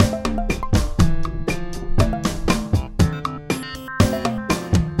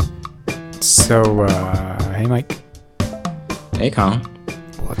Hey Mike. Hey Colin.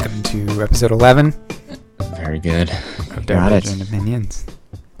 Welcome to episode 11 Very good. of Divergent Opinions.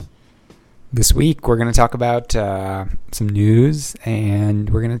 This week we're going to talk about some news, and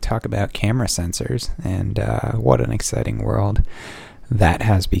we're going to talk about camera sensors and what an exciting world that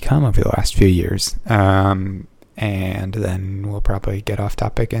has become over the last few years. And then we'll probably get off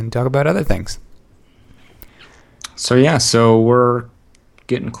topic and talk about other things. So we're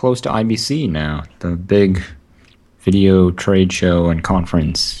getting close to IBC now, the big video trade show and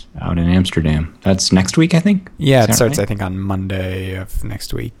conference out in Amsterdam. That's next week, I think? Yeah, it starts, right? I think, on Monday of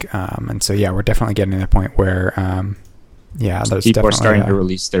next week. And so, yeah, we're definitely getting to the point where, there's people are starting to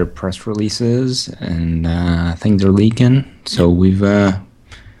release their press releases, and things are leaking. So we've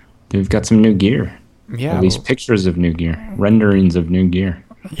got some new gear. Yeah. At least pictures of new gear, renderings of new gear.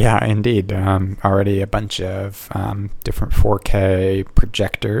 Yeah, indeed. Already a bunch of different 4K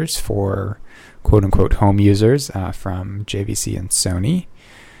projectors for quote-unquote home users from JVC and Sony.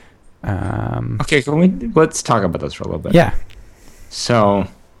 Okay, let's talk about this for a little bit. Yeah. So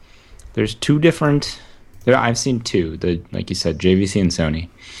there's two different... I've seen two, like you said, JVC and Sony.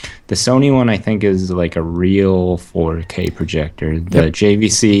 The Sony one, I think, is like a real 4K projector. The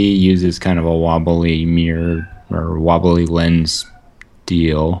JVC uses kind of a wobbly mirror or wobbly lens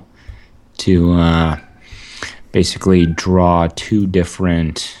deal to basically draw two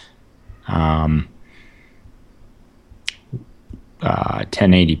different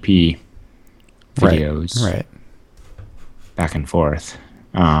 1080p videos right. back and forth,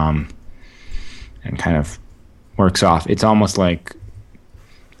 and kind of works off. It's almost like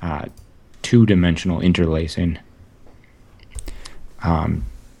two-dimensional interlacing, and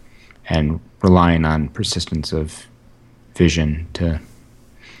relying on persistence of vision to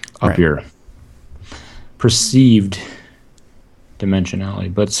up your perceived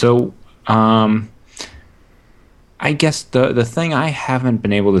dimensionality. But so I guess the thing I haven't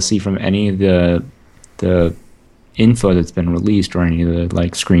been able to see from any of the info that's been released or any of the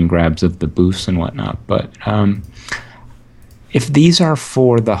like screen grabs of the booths and whatnot, but if these are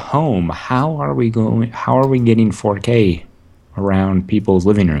for the home, how are we getting 4K around people's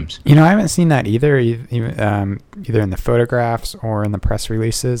living rooms? I haven't seen that either in the photographs or in the press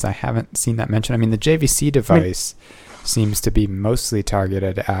releases. I haven't seen that mentioned. I mean, the JVC device seems to be mostly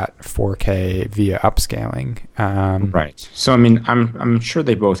targeted at 4K via upscaling. Right. So, I mean, I'm sure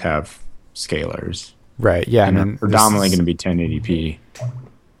they both have scalers. Right, yeah. And they're predominantly going to be 1080p.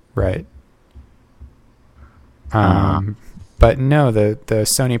 Right. But no, the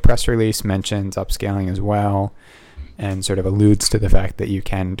Sony press release mentions upscaling as well, and sort of alludes to the fact that you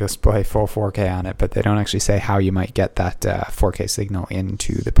can display full 4K on it, but they don't actually say how you might get that 4K signal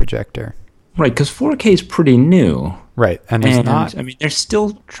into the projector. Right, because 4K is pretty new. Right, and they're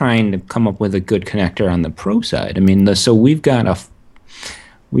still trying to come up with a good connector on the pro side. I mean, so we've been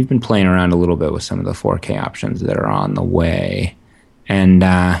playing around a little bit with some of the 4K options that are on the way, and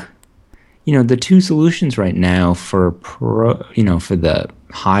the two solutions right now for the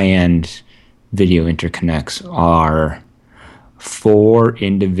high-end video interconnects are 4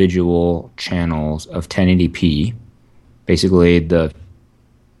 individual channels of 1080p. Basically, the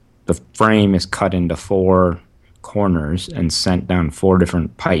frame is cut into 4 corners and sent down 4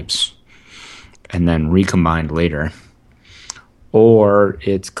 different pipes and then recombined later. Or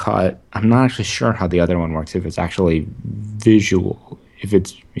it's cut, I'm not actually sure how the other one works, if it's actually visual, if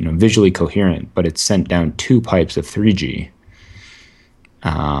it's visually coherent, but it's sent down 2 pipes of 3G.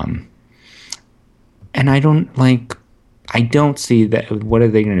 And I don't see that. What are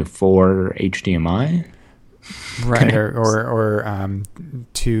they going to do? 4 HDMI? Right, or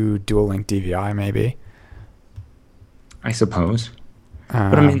 2 dual link DVI maybe. I suppose.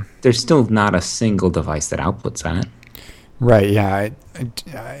 But I mean, there's still not a single device that outputs that. Right, yeah.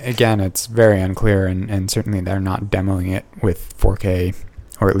 Again, it's very unclear, and certainly they're not demoing it with 4K,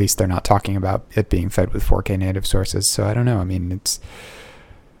 or at least they're not talking about it being fed with 4K native sources. So I don't know. I mean,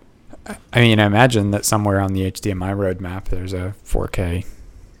 I imagine that somewhere on the HDMI roadmap there's a 4K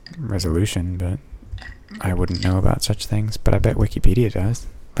resolution, but I wouldn't know about such things. But I bet Wikipedia does.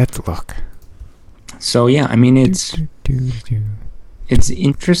 Let's look. So yeah, I mean, it's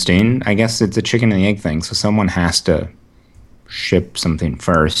interesting. I guess it's a chicken and the egg thing. So someone has to ship something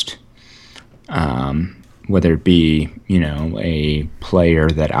first, whether it be a player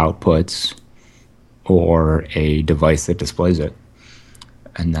that outputs or a device that displays it,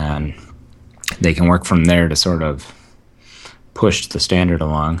 and then they can work from there to sort of push the standard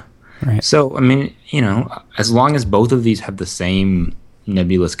along. Right. So I mean, as long as both of these have the same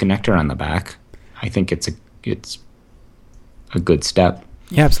nebulous connector on the back, I think it's a good step.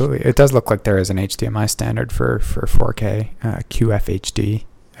 Yeah, absolutely. It does look like there is an HDMI standard for 4K QFHD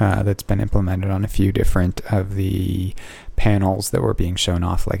that's been implemented on a few different of the panels that were being shown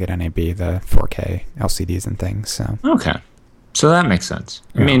off, like at NAB, the 4K LCDs and things. So Okay. So that makes sense.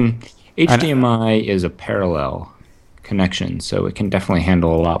 Yeah. I mean, HDMI is a parallel connection, so it can definitely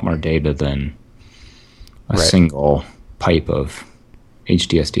handle a lot more data than a Right. single pipe of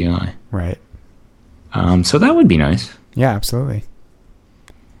HDSDI. right. So that would be nice. Yeah, absolutely.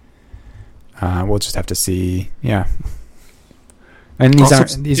 We'll just have to see. Yeah. And these Also,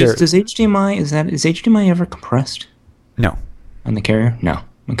 aren't. These are does HDMI is HDMI ever compressed no. on the carrier? No.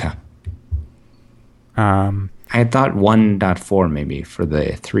 Okay. Um, I had thought 1.4 maybe for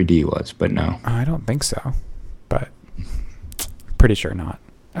the 3D was, but no. I don't think so, but pretty sure not.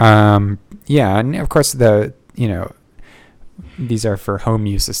 Yeah, and of course these are for home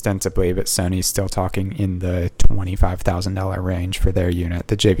use ostensibly, but Sony's still talking in the $25,000 range for their unit.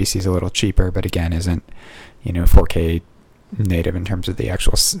 The JVC is a little cheaper, but again, isn't 4K native in terms of the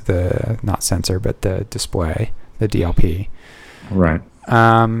actual the not sensor, but the display, the DLP. Right.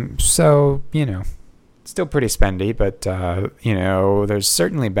 So still pretty spendy, but there's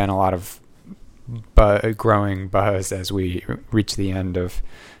certainly been a lot of growing buzz as we reach the end of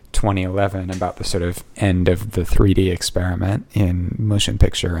 2011 about the sort of end of the 3D experiment in motion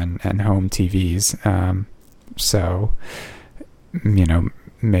picture and home TVs. So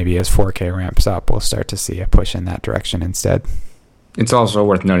maybe as 4K ramps up, we'll start to see a push in that direction instead. It's also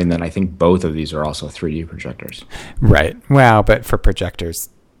worth noting that I think both of these are also 3D projectors. Right. Well, but for projectors,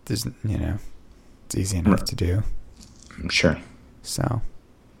 there's it's easy enough to do. Sure. So.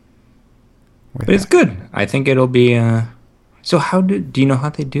 But it's good. I think it'll be. So do you know how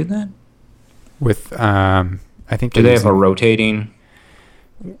they do that? With I think do they have a rotating?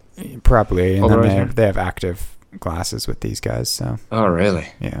 Probably, and then polarizer? they have active glasses with these guys. So Oh, really?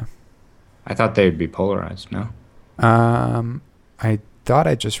 yeah. I thought they would be polarized. No. I thought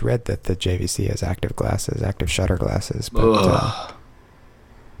I just read that the JVC has active glasses, active shutter glasses, but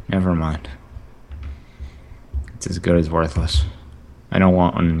Never mind. It's as good as worthless. I don't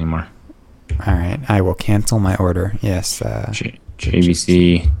want one anymore. all right, I will cancel my order. Yes,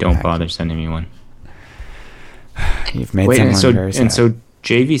 JVC, don't bother sending me one. You've made Wait, someone very sad. so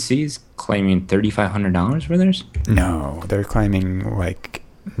JVC's claiming $3,500 for theirs? No, they're claiming like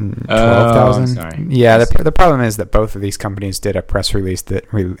 12,000. Oh, sorry. Yeah, I see. the problem is that both of these companies did a press release that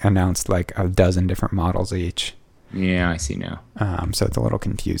announced like a dozen different models each. Yeah, I see now. So it's a little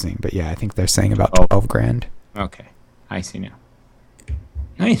confusing, but yeah, I think they're saying about Oh. 12 grand. Okay, I see now.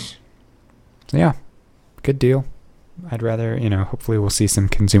 Nice. So yeah, good deal. I'd rather, hopefully we'll see some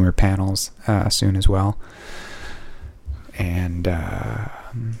consumer panels soon as well. And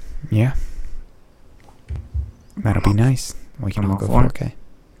yeah, that'll be nice. We can I'm all all go for it. 4K.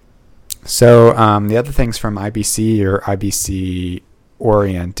 So the other things from IBC or IBC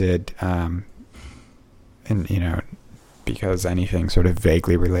oriented, and because anything sort of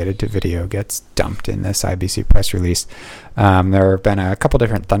vaguely related to video gets dumped in this IBC press release, there have been a couple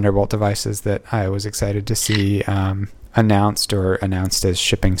different Thunderbolt devices that I was excited to see announced as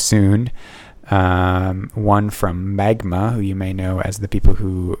shipping soon. One from Magma, who you may know as the people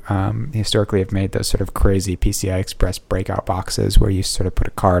who historically have made those sort of crazy PCI Express breakout boxes where you sort of put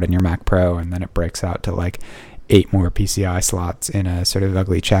a card in your Mac Pro and then it breaks out to like 8 more PCI slots in a sort of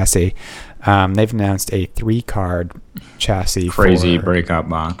ugly chassis. They've announced a 3-card chassis. Crazy breakout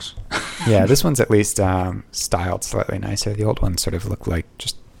box. Yeah, this one's at least styled slightly nicer. The old ones sort of look like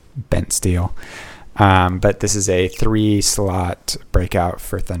just bent steel. But this is a 3-slot breakout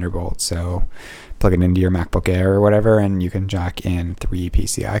for Thunderbolt. So plug it into your MacBook Air or whatever, and you can jack in 3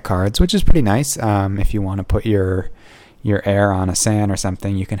 PCI cards, which is pretty nice. If you want to put your Air on a SAN or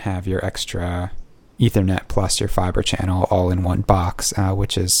something, you can have your extra Ethernet plus your fiber channel all in one box,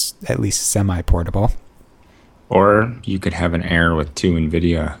 which is at least semi-portable. Or you could have an Air with 2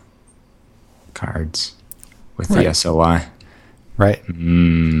 NVIDIA cards with the SLI. Right.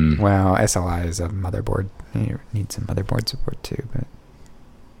 Mm. Well, SLI is a motherboard. You need some motherboard support too, but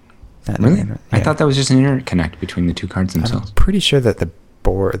Really? Yeah. I thought that was just an interconnect between the 2 cards themselves. I'm pretty sure that the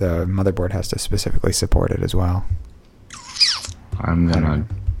motherboard has to specifically support it as well. I'm gonna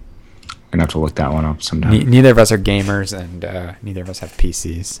have to look that one up sometime. Neither of us are gamers, and neither of us have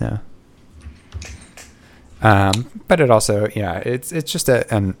PCs. So, but it also, it's just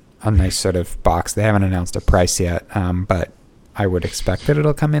a nice sort of box. They haven't announced a price yet, but I would expect that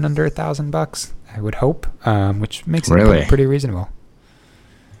it'll come in under $1,000. I would hope, which makes Really? it pretty reasonable.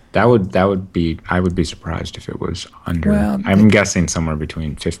 That would be. I would be surprised if it was under. Well, I'm guessing somewhere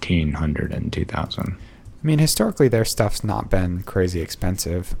between 1,500 and 2,000. I mean, historically, their stuff's not been crazy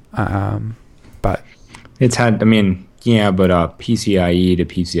expensive, but It's had, I mean, yeah, but PCIe to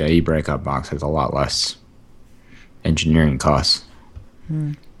PCIe breakout box has a lot less engineering costs.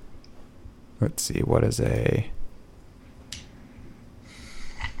 let's see, what is a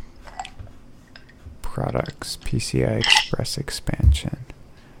products PCI Express expansion?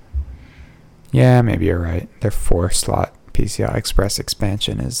 Yeah, maybe you're right. Their 4-slot PCI Express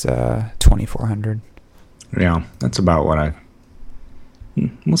expansion is 2400. Yeah, that's about what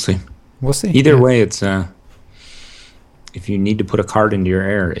we'll see. We'll see. Either yeah. way, it's if you need to put a card into your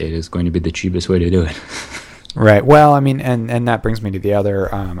Air, it is going to be the cheapest way to do it. Right. Well, I mean, and that brings me to the other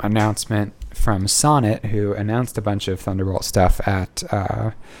announcement from Sonnet, who announced a bunch of Thunderbolt stuff at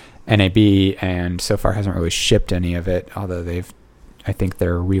NAB, and so far hasn't really shipped any of it, although I think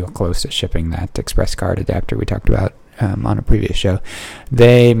they're real close to shipping that express card adapter we talked about on a previous show.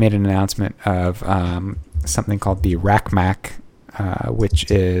 They made an announcement of something called the RackMac,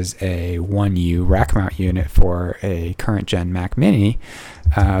 which is a 1U rack mount unit for a current gen Mac Mini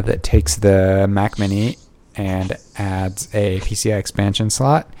that takes the Mac Mini and adds a PCI expansion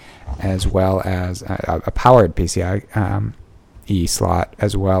slot, as well as a powered PCI E slot,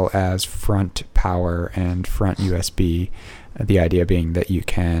 as well as front power and front USB. The idea being that you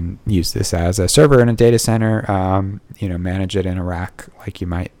can use this as a server in a data center, manage it in a rack like you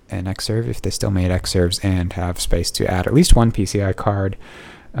might an Xserve if they still made Xserves, and have space to add at least one PCI card,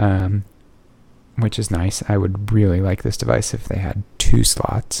 which is nice. I would really like this device if they had 2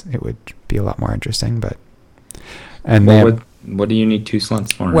 slots. It would be a lot more interesting. What do you need 2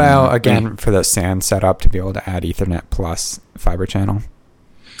 slots for? Well, again, for the SAN setup to be able to add Ethernet plus fiber channel.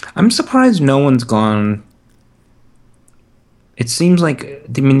 I'm surprised no one's gone. It seems like,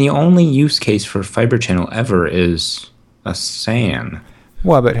 I mean, the only use case for fiber channel ever is a SAN.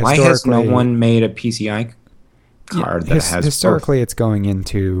 Well, but why has no one made a PCI card that has historically both? It's going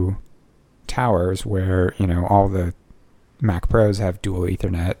into towers where all the Mac Pros have dual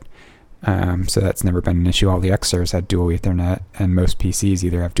Ethernet, so that's never been an issue. All the Xserves had dual Ethernet, and most PCs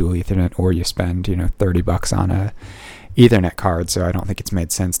either have dual Ethernet or you spend $30 on a Ethernet card. So I don't think it's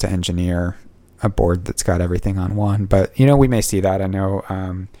made sense to engineer a board that's got everything on one. But we may see that. I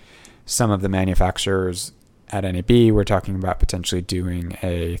know some of the manufacturers at NAB were talking about potentially doing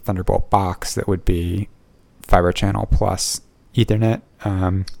a Thunderbolt box that would be fiber channel plus Ethernet.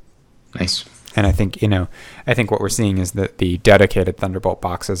 Nice. And I think what we're seeing is that the dedicated Thunderbolt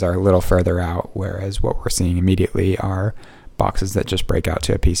boxes are a little further out, whereas what we're seeing immediately are boxes that just break out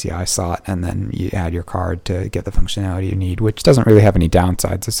to a PCI slot, and then you add your card to get the functionality you need, which doesn't really have any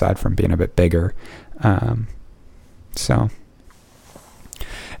downsides aside from being a bit bigger. So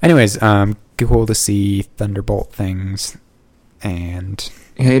anyways, cool to see Thunderbolt things, and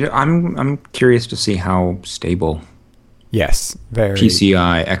I'm curious to see how stable yes, very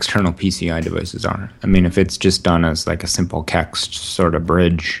external PCI devices are. I mean, if it's just done as like a simple Kext sort of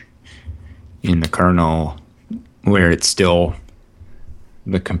bridge in the kernel, where it's still,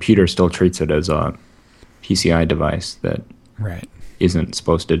 the computer still treats it as a PCI device that right isn't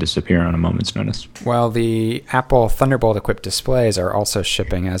supposed to disappear on a moment's notice. Well, the Apple Thunderbolt equipped displays are also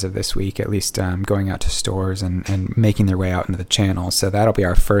shipping as of this week, at least going out to stores and making their way out into the channel. So that'll be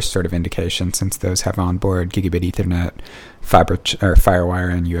our first sort of indication, since those have onboard Gigabit Ethernet,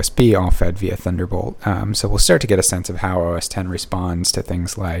 FireWire, and USB all fed via Thunderbolt. So we'll start to get a sense of how OS X responds to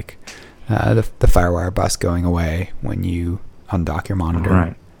things like the FireWire bus going away when you undock your monitor.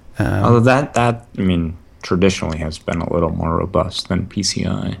 Right. Although that I mean, traditionally has been a little more robust than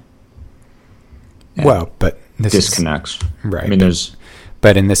PCI. Well, but this disconnects. Right. I mean,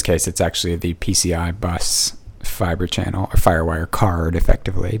 but in this case, it's actually the PCI bus fiber channel or FireWire card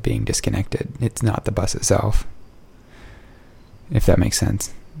effectively being disconnected. It's not the bus itself, if that makes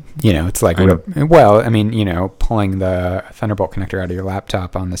sense. It's like, pulling the Thunderbolt connector out of your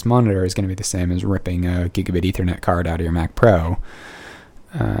laptop on this monitor is going to be the same as ripping a Gigabit Ethernet card out of your Mac Pro.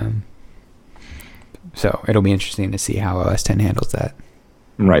 So it'll be interesting to see how OS X handles that.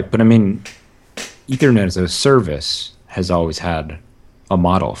 Right, but I mean, Ethernet as a service has always had a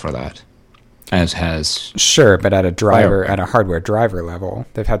model for that, as has... Sure, but at a hardware driver level,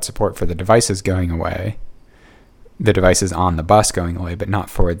 they've had support for the devices going away, the devices on the bus going away, but not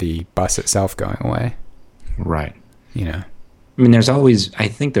for the bus itself going away. Right. I mean, I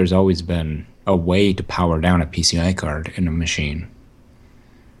think there's always been a way to power down a PCI card in a machine.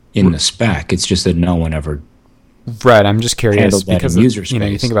 In the spec, it's just that no one ever. Right, I'm just curious because user space,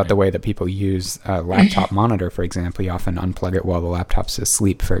 you think about the way that people use a laptop monitor, for example. You often unplug it while the laptop's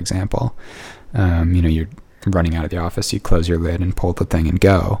asleep, for example. You're running out of the office, you close your lid and pull the thing and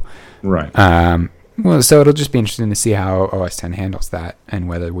go. Right. Well, so it'll just be interesting to see how OS 10 handles that and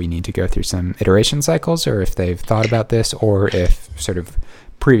whether we need to go through some iteration cycles or if they've thought about this or if sort of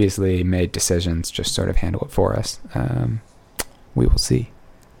previously made decisions just sort of handle it for us. We will see.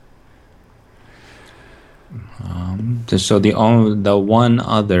 So the one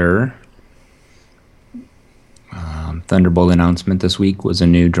other Thunderbolt announcement this week was a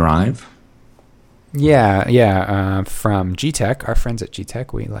new drive. Yeah. From G-Tech, our friends at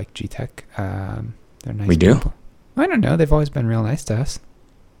G-Tech. We like G-Tech. They're nice. We do? People. I don't know. They've always been real nice to us.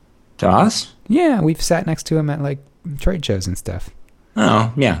 To us? Yeah, we've sat next to them at like trade shows and stuff.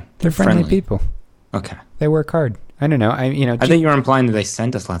 Oh, yeah. They're friendly people. Okay. They work hard. I don't know. I think you were implying that they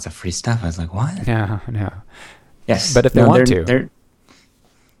sent us lots of free stuff. I was like, what? No. Yes. But if they want to,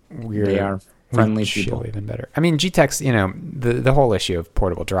 they are friendly people. Even better. I mean, G-Tech's, the whole issue of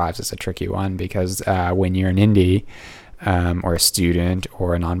portable drives is a tricky one because when you're an indie or a student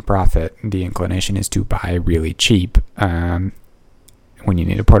or a nonprofit, the inclination is to buy really cheap when you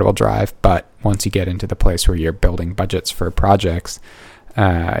need a portable drive. But once you get into the place where you're building budgets for projects,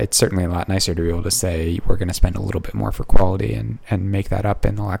 it's certainly a lot nicer to be able to say we're going to spend a little bit more for quality and make that up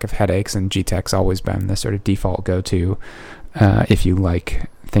in the lack of headaches. And G-Tech's always been the sort of default go-to if you like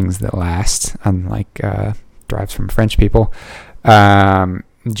things that last, unlike drives from French people.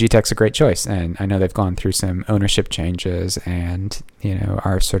 G-Tech's a great choice, and I know they've gone through some ownership changes and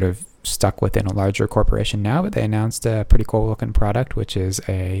are sort of stuck within a larger corporation now, but they announced a pretty cool looking product, which is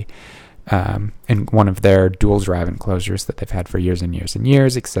in one of their dual drive enclosures that they've had for years and years and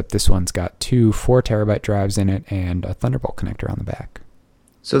years, except this one's got two 4 terabyte drives in it and a Thunderbolt connector on the back.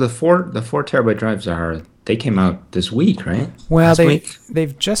 So the 4 terabyte drives they came out this week, right? Well,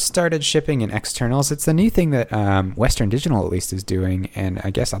 they've just started shipping in externals. It's the new thing that Western Digital at least is doing, and I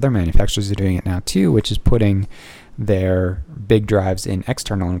guess other manufacturers are doing it now too, which is putting their big drives in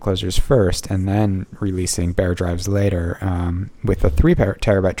external enclosures first and then releasing bare drives later. With the 3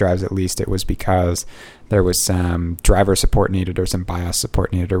 terabyte drives at least, it was because there was some driver support needed or some BIOS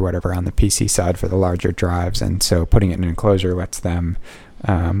support needed or whatever on the PC side for the larger drives, and so putting it in an enclosure lets them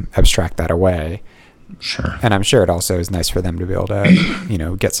abstract that away. Sure. And I'm sure it also is nice for them to be able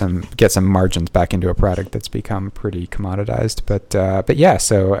to, get some margins back into a product that's become pretty commoditized. But yeah,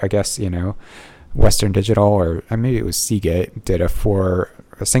 so I guess, Western Digital or maybe it was Seagate did a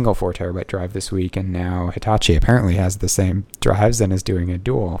single 4 terabyte drive this week, and now Hitachi apparently has the same drives and is doing a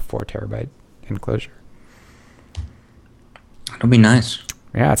dual 4 terabyte enclosure. That'll be nice.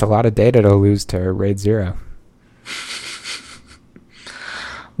 Yeah, it's a lot of data to lose to RAID 0.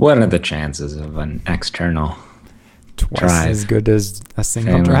 What are the chances of an external Twice drive as good as a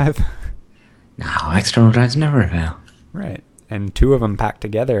single failing? drive? No, external drives never fail. Right. And 2 of them packed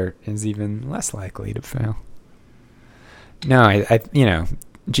together is even less likely to fail. No, I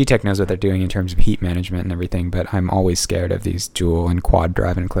G-Tech knows what they're doing in terms of heat management and everything, but I'm always scared of these dual and quad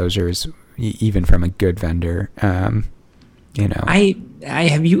drive enclosures, even from a good vendor. Have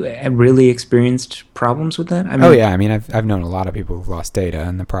you really experienced problems with that? I've known a lot of people who've lost data,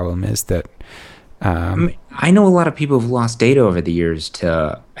 and the problem is that I know a lot of people who've lost data over the years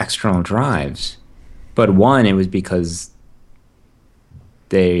to external drives, but one, it was because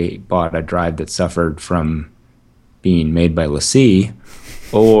they bought a drive that suffered from being made by LaCie,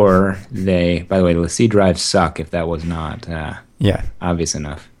 or by the way, LaCie drives suck if that was not obvious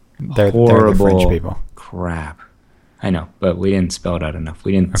enough. They're the French people. Crap. I know, but we didn't spell it out enough.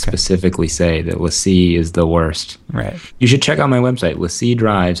 We didn't specifically say that LaCie is the worst. Right. You should check out my website, LaCie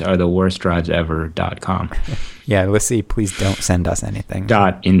drives are the worst drives ever.com. Yeah, LaCie, please don't send us anything.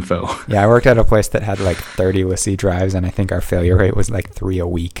 .info. Yeah, I worked at a place that had like 30 LaCie drives, and I think our failure rate was like 3 a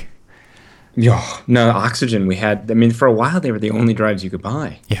week. No, Oxygen we had. For a while, they were the only drives you could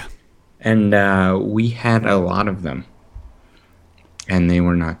buy. Yeah. And we had a lot of them, and they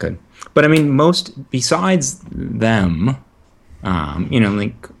were not good. But besides them,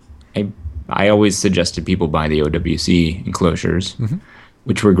 I always suggested people buy the OWC enclosures,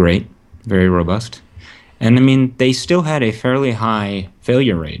 which were great, very robust. And they still had a fairly high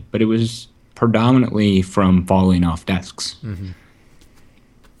failure rate, but it was predominantly from falling off desks.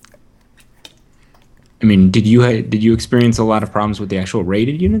 Did you experience a lot of problems with the actual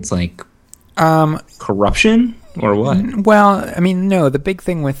rated units, like corruption? Or what? Well, no, the big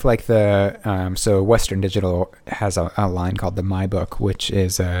thing with like so Western Digital has a line called the MyBook, which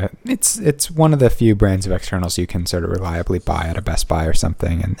is it's one of the few brands of externals you can sort of reliably buy at a Best Buy or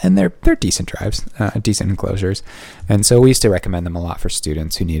something, and they're decent drives, decent enclosures, and so we used to recommend them a lot for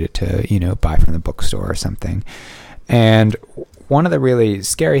students who needed to buy from the bookstore or something. And one of the really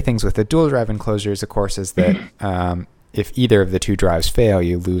scary things with the dual drive enclosures, of course, is that if either of the two drives fail,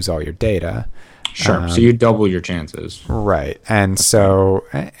 you lose all your data. Sure. So you double your chances. Right. And so,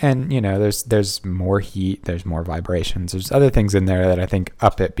 and there's more heat, there's more vibrations, there's other things in there that I think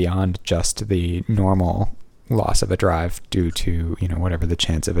up it beyond just the normal loss of a drive due to, whatever the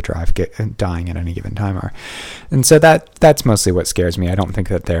chance of a drive dying at any given time are. And so that's mostly what scares me. I don't think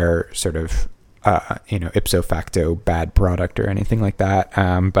that they're sort of, ipso facto bad product or anything like that.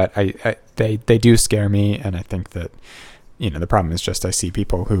 But they do scare me. And I think that, the problem is just I see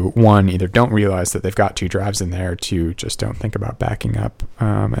people who, one, either don't realize that they've got two drives in there, two, just don't think about backing up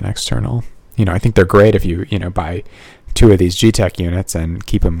an external. I think they're great if you, buy two of these G-Tech units and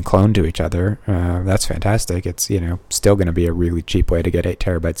keep them cloned to each other. That's fantastic. It's, still going to be a really cheap way to get 8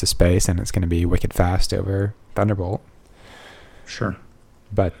 terabytes of space, and it's going to be wicked fast over Thunderbolt. Sure.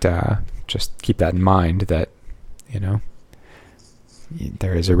 But just keep that in mind that,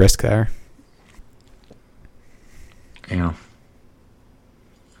 there is a risk there. Yeah.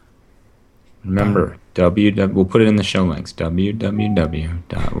 Remember, we'll put it in the show links. www.wasc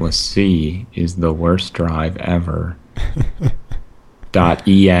is the worst drive ever.en.uk.co.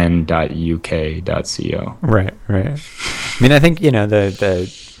 Right. I mean, I think, and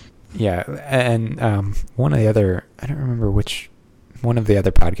one of the other, I don't remember which, one of the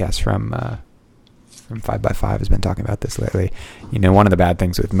other podcasts from 5x5 has been talking about this lately. One of the bad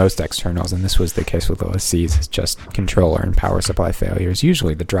things with most externals, and this was the case with OSCs, is just controller and power supply failures.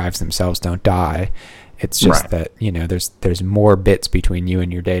 Usually the drives themselves don't die. It's just that, there's more bits between you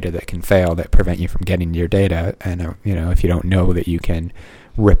and your data that can fail that prevent you from getting to your data. And, if you don't know that you can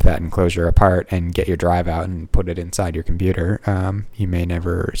rip that enclosure apart and get your drive out and put it inside your computer, you may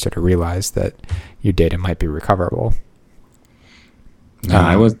never sort of realize that your data might be recoverable.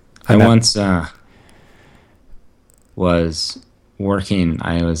 I once was working,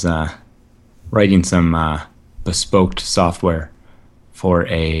 I was writing some bespoke software for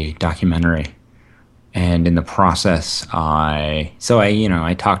a documentary. And in the process, I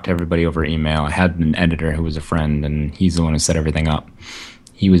talked to everybody over email. I had an editor who was a friend, and he's the one who set everything up.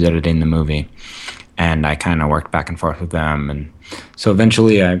 He was editing the movie, and I kind of worked back and forth with them. And so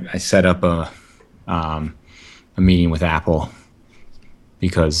eventually I set up a meeting with Apple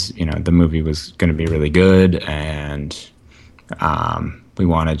because, the movie was going to be really good, and we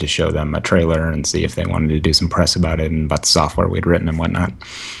wanted to show them a trailer and see if they wanted to do some press about it and about the software we'd written and whatnot.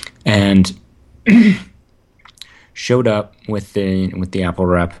 And showed up with the Apple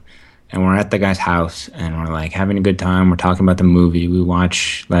rep, and we're at the guy's house, and we're like having a good time. We're talking about the movie. We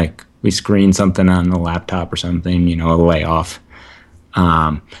watch, we screen something on the laptop or something, a layoff.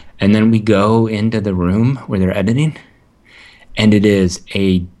 And then we go into the room where they're editing, and it is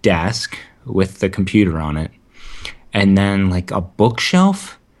a desk with the computer on it, and then a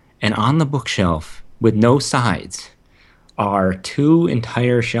bookshelf, and on the bookshelf with no sides are two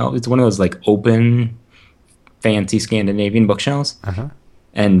entire shelves. It's one of those open, fancy Scandinavian bookshelves. Uh-huh.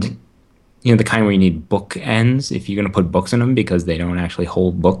 And the kind where you need bookends if you're going to put books in them because they don't actually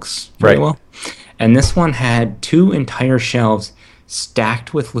hold books very well. And this one had two entire shelves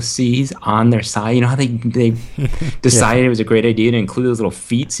stacked with LaCie's on their side. You know how they decided it was a great idea to include those little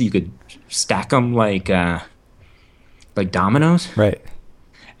feet so you could stack them like dominoes? Right.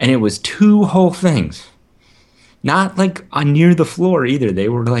 And it was two whole things. Not near the floor either. They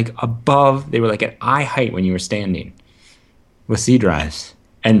were above. They were at eye height when you were standing. LaCie drives,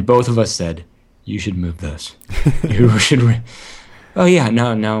 and both of us said, "You should move those. You should." Oh yeah,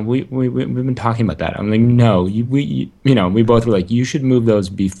 no. We've been talking about that. I'm like, no. We both were like, you should move those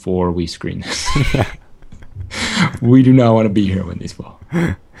before we screen this. We do not want to be here when these fall.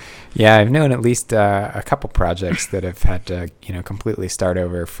 Yeah, I've known at least a couple projects that have had to, completely start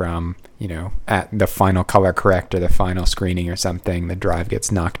over from, at the final color correct or the final screening or something. The drive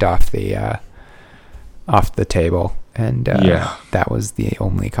gets knocked off the table, and that was the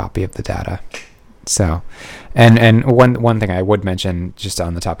only copy of the data. So, and one thing I would mention just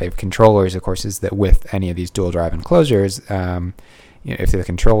on the topic of controllers, of course, is that with any of these dual drive enclosures, if the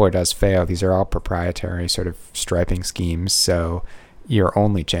controller does fail, these are all proprietary sort of striping schemes. So your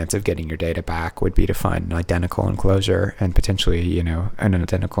only chance of getting your data back would be to find an identical enclosure, and potentially, an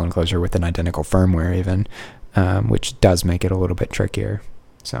identical enclosure with an identical firmware even, which does make it a little bit trickier.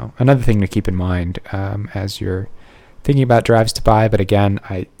 So another thing to keep in mind as you're thinking about drives to buy. But again,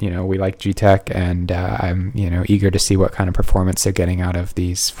 we like G-Tech, and I'm, eager to see what kind of performance they're getting out of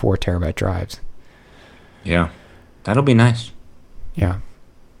these 4 terabyte drives. Yeah, that'll be nice. Yeah.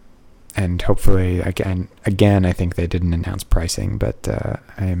 And hopefully, again, I think they didn't announce pricing, but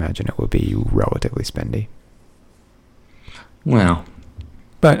I imagine it will be relatively spendy. Well,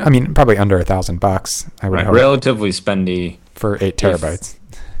 But I mean, probably under $1,000. I would Right. hope Relatively spendy. for 8 terabytes.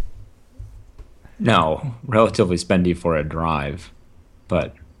 No, relatively spendy for a drive,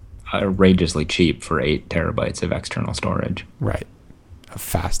 but outrageously cheap for 8 terabytes of external storage. Right. A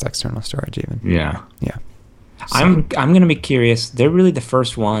fast external storage even. Yeah. Yeah. So, I'm going to be curious. They're really the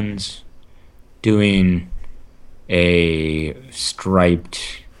first ones doing a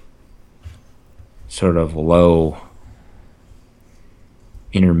striped sort of low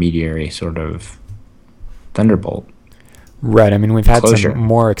intermediary sort of Thunderbolt. right. I mean, we've had Closure. some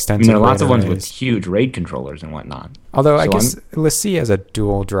more I mean, extensive. there are lots of ones arrays. with huge RAID controllers and whatnot. Although I So guess LaCie has a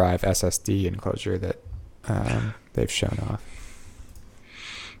dual drive SSD enclosure that they've shown off.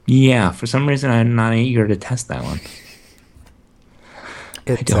 Yeah, for some reason I'm not eager to test that one.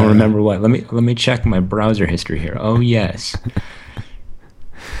 I It's, don't remember what. Let me check my browser history here. Oh yes.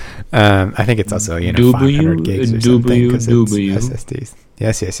 I think it's also 500 gigs or something because it's W. SSDs.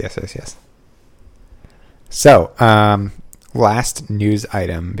 Yes. So, last news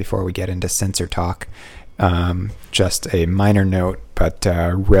item before we get into sensor talk. Just a minor note, but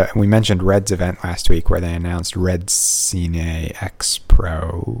we mentioned Red's event last week where they announced Red Cine X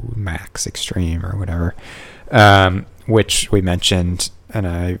Pro Max Extreme or whatever, which we mentioned,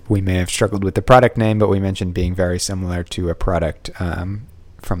 and we may have struggled with the product name, but we mentioned being very similar to a product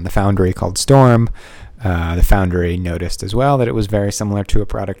from the Foundry called Storm. The Foundry noticed as well that it was very similar to a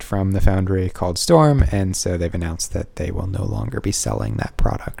product from the Foundry called Storm, and so they've announced that they will no longer be selling that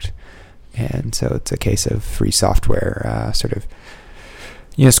product. And so it's a case of free software sort of,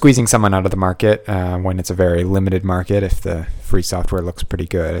 squeezing someone out of the market when it's a very limited market. If the free software looks pretty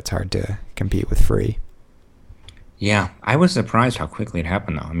good, it's hard to compete with free. Yeah, I was surprised how quickly it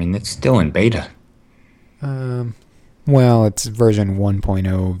happened though. I mean, it's still in beta. Well, it's version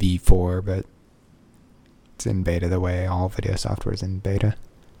 1.0 v4, but it's in beta the way all video software is in beta.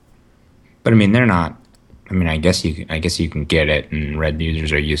 But I mean, they're not. I mean, I guess you can get it, and Red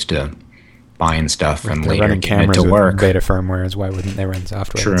users are used to buying stuff and They're later running getting it cameras to with work. beta firmwares. Why wouldn't they run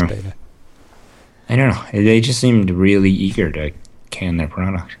software True. that's beta? I don't know. They just seemed really eager to can their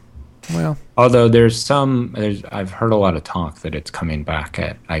product. Well, Although I've heard a lot of talk that it's coming back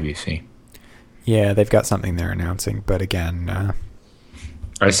at IBC. yeah, they've got something they're announcing, but again,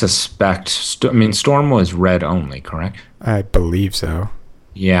 I suspect. Storm was Red only, correct? I believe so.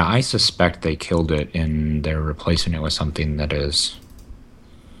 Yeah, I suspect they killed it and they're replacing it with something that is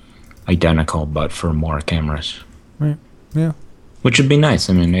identical but for more cameras, Right. Yeah. which would be nice.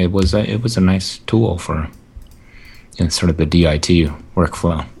 I mean, it was a nice tool for sort of the DIT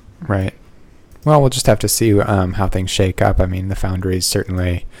workflow. Right. Well, we'll just have to see how things shake up. I mean, the Foundry's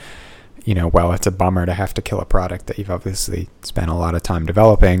certainly, it's a bummer to have to kill a product that you've obviously spent a lot of time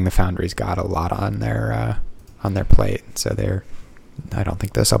developing. The Foundry's got a lot on their plate, so I don't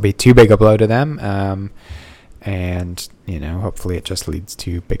think this will be too big a blow to them. And hopefully it just leads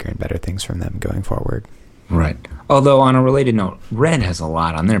to bigger and better things from them going forward. Right. Although on a related note, Red has a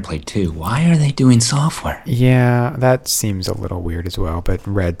lot on their plate too. Why are they doing software? Yeah, that seems a little weird as well, but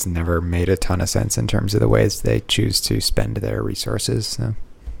Red's never made a ton of sense in terms of the ways they choose to spend their resources. So.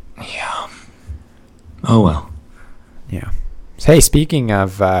 Yeah. Oh well. Yeah. Hey, speaking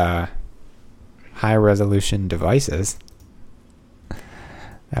of high-resolution devices,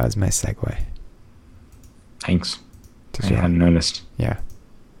 that was my segue. Thanks. I hadn't noticed. Yeah.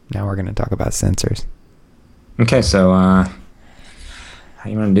 Now we're going to talk about sensors. Okay, so how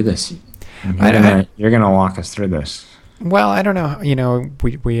you want to do this? You're gonna walk us through this. Well, I don't know.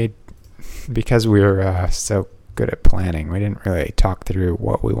 We because we were so good at planning, we didn't really talk through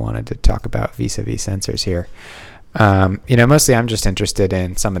what we wanted to talk about vis-a-vis sensors here. Mostly I'm just interested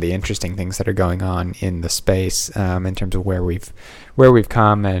in some of the interesting things that are going on in the space in terms of where we've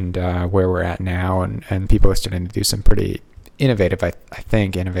come and where we're at now, and people are starting to do some pretty innovative, I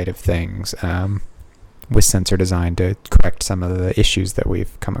think, innovative things with sensor design to correct some of the issues that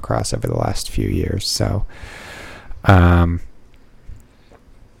we've come across over the last few years. So,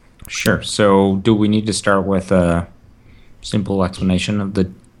 sure. So, do we need to start with a simple explanation of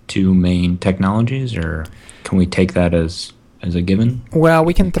the two main technologies, or can we take that as a given? Well,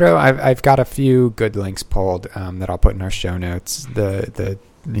 we can throw. I've got a few good links pulled that I'll put in our show notes. The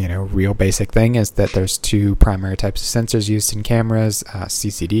real basic thing is that there's two primary types of sensors used in cameras: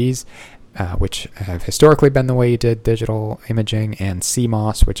 CCDs, which have historically been the way you did digital imaging, and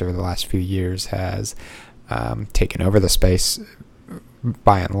CMOS, which over the last few years has taken over the space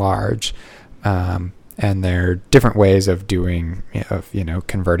by and large. And there are different ways of doing,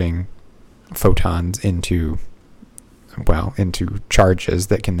 converting photons into charges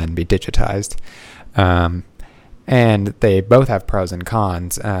that can then be digitized. And they both have pros and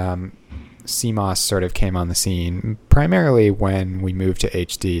cons. CMOS sort of came on the scene primarily when we moved to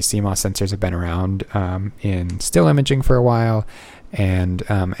HD. CMOS sensors have been around in still imaging for a while, and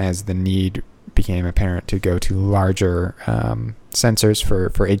as the need became apparent to go to larger sensors for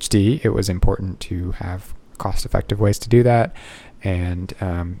HD, it was important to have cost-effective ways to do that, and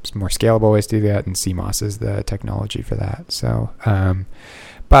more scalable ways to do that, and CMOS is the technology for that. So,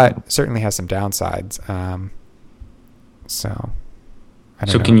 but certainly has some downsides. So I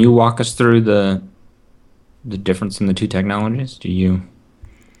don't know. Can you walk us through the difference in the two technologies?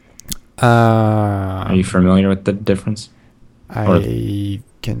 Are you familiar with the difference? I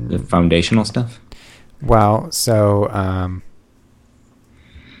can. The foundational stuff? Well, so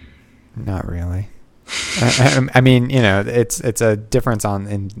not really. I mean, it's a difference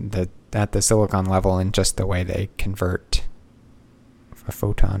at the silicon level in just the way they convert a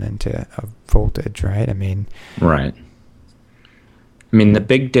photon into a voltage, right? I mean, right. I mean, the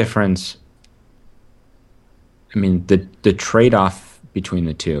big difference, the trade-off between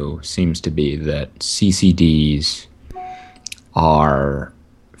the two seems to be that CCDs are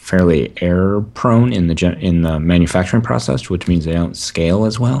fairly error-prone in the manufacturing process, which means they don't scale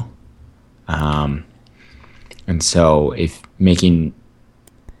as well. And so if making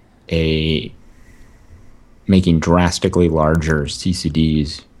drastically larger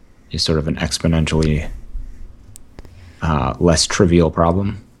CCDs is sort of an exponentially less trivial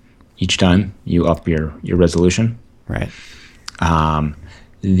problem each time you up your resolution. Right.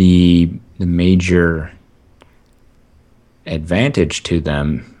 The major advantage to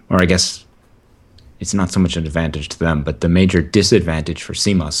them, or I guess it's not so much an advantage to them, but the major disadvantage for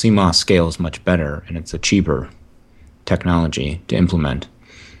CMOS scales much better, and it's a cheaper technology to implement.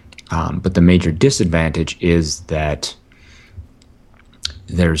 But the major disadvantage is that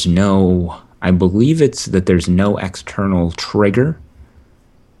there's no external trigger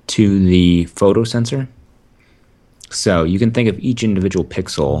to the photosensor. So you can think of each individual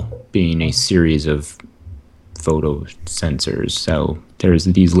pixel being a series of photosensors. So there's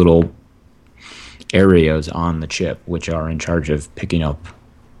these little areas on the chip which are in charge of picking up,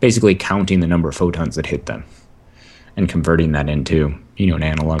 basically counting the number of photons that hit them and converting that into, an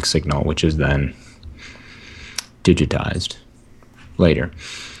analog signal, which is then digitized later.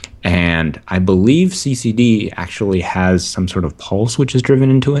 And I believe CCD actually has some sort of pulse which is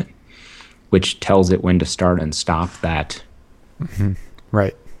driven into it, which tells it when to start and stop that,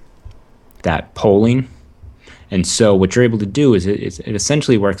 right, that polling. And so what you're able to do is it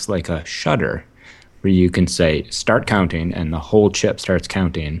essentially works like a shutter, where you can say start counting and the whole chip starts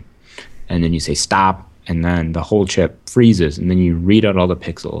counting, and then you say stop, and then the whole chip freezes, and then you read out all the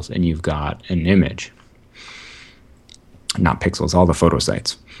pixels and you've got an image. Not pixels, all the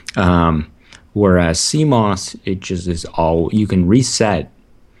photosites. Whereas CMOS, it just is you can reset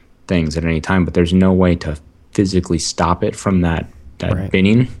things at any time, but there's no way to physically stop it from that right.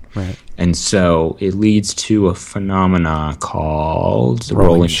 binning. Right. And so it leads to a phenomena called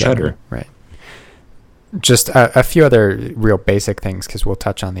rolling shutter. Right. Just a few other real basic things, because we'll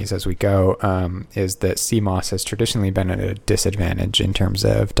touch on these as we go, is that CMOS has traditionally been at a disadvantage in terms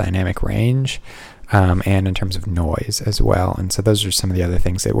of dynamic range and in terms of noise as well. And so those are some of the other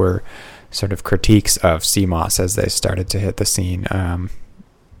things that were sort of critiques of CMOS as they started to hit the scene.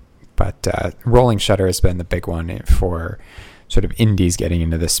 But rolling shutter has been the big one for sort of indies getting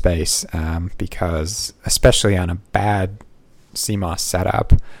into this space, because especially on a bad CMOS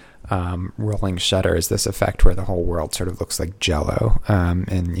setup, rolling shutter is this effect where the whole world sort of looks like jello.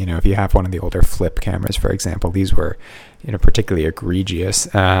 And, if you have one of the older flip cameras, for example, these were, particularly egregious.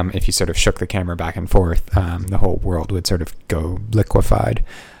 If you sort of shook the camera back and forth, the whole world would sort of go liquefied.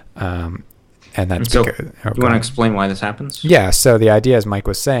 And that's so you want to explain why this happens? Yeah. So the idea, as Mike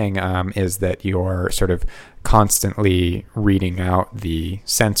was saying, is that you're sort of constantly reading out the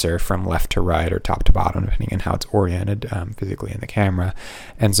sensor from left to right or top to bottom, depending on how it's oriented physically in the camera.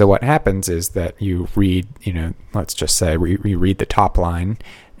 And so what happens is that you read, let's just say we read the top line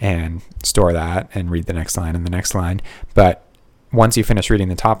and store that and read the next line and the next line. But once you finish reading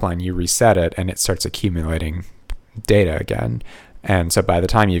the top line, you reset it and it starts accumulating data again. And so by the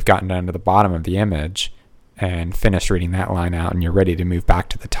time you've gotten down to the bottom of the image and finished reading that line out and you're ready to move back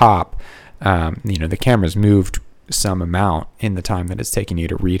to the top, the camera's moved some amount in the time that it's taking you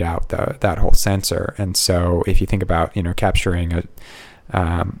to read out that whole sensor. And so if you think about, capturing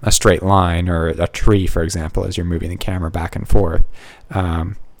a straight line or a tree, for example, as you're moving the camera back and forth,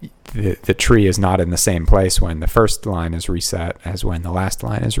 the tree is not in the same place when the first line is reset as when the last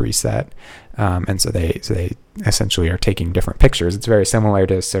line is reset. And so they essentially are taking different pictures. It's very similar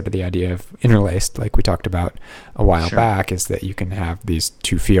to sort of the idea of interlaced, like we talked about a while back, is that you can have these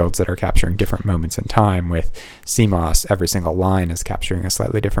two fields that are capturing different moments in time. With CMOS, every single line is capturing a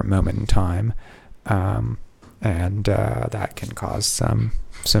slightly different moment in time. And that can cause some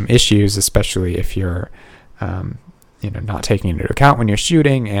issues, especially if you're not taking into account when you're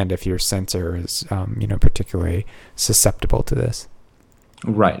shooting, and if your sensor is particularly susceptible to this.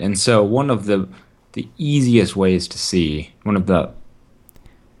 Right. And so one of the easiest ways to see, one of the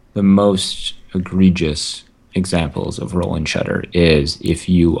most egregious examples of rolling shutter is if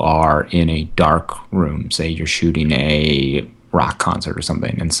you are in a dark room, say you're shooting a rock concert or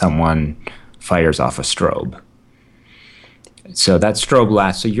something, and someone fires off a strobe. So that strobe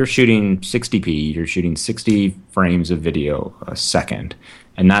lasts, so you're shooting 60p, you're shooting 60 frames of video a second,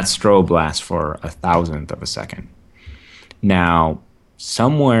 and that strobe lasts for 1,000th of a second. Now,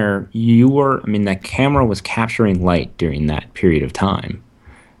 somewhere that camera was capturing light during that period of time,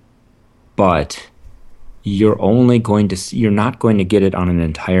 but you're not going to get it on an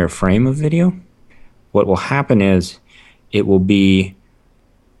entire frame of video. What will happen is it will be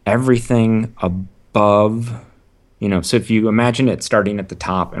everything above. So if you imagine it starting at the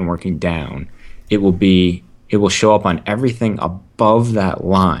top and working down, it will show up on everything above that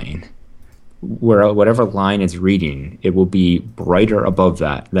line, where whatever line is reading, it will be brighter above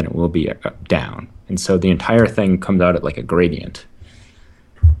that than it will be down. And so the entire thing comes out at like a gradient.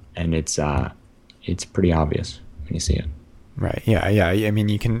 And it's pretty obvious when you see it. Right. Yeah. I mean,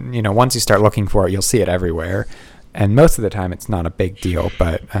 you can, once you start looking for it, you'll see it everywhere. And most of the time, it's not a big deal,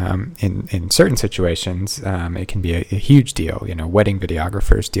 but in certain situations, it can be a huge deal. Wedding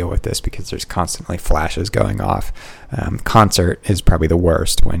videographers deal with this because there's constantly flashes going off. Concert is probably the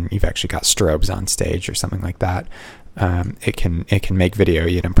worst when you've actually got strobes on stage or something like that. It can make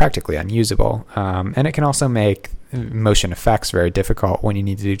video practically unusable, and it can also make motion effects very difficult when you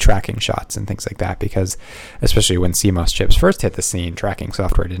need to do tracking shots and things like that. Because especially when CMOS chips first hit the scene, tracking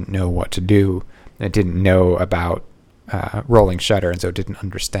software didn't know what to do. It didn't know about rolling shutter, and so it didn't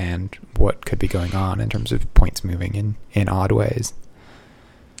understand what could be going on in terms of points moving in odd ways.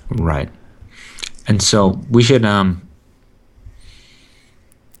 Right. And so we should and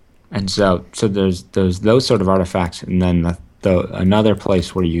so there's those sort of artifacts, and then another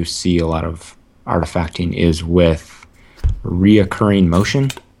place where you see a lot of artifacting is with reoccurring motion.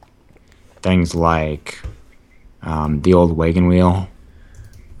 Things like the old wagon wheel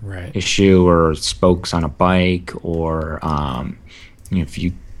issue, or spokes on a bike, or we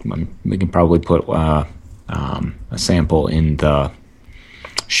can probably put a sample in the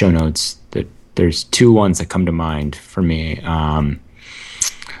show notes. That there's two ones that come to mind for me.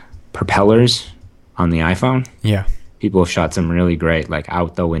 Propellers on the iPhone. Yeah, people have shot some really great, like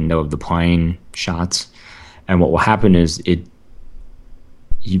out the window of the plane shots, and what will happen is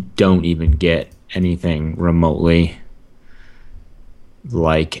you don't even get anything remotely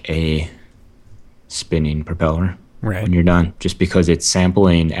like a spinning propeller when you're done, just because it's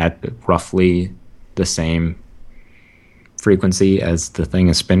sampling at roughly the same frequency as the thing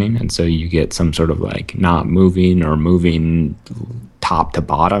is spinning, and so you get some sort of like not moving or moving top to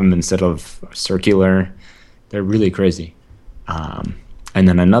bottom instead of circular. They're really crazy. And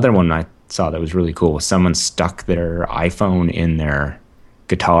then another one I saw that was really cool was someone stuck their iPhone in their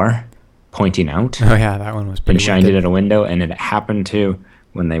guitar pointing out. Oh yeah, that one was pretty and shined it at a window, and it happened to,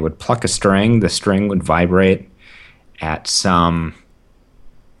 when they would pluck a string, the string would vibrate at some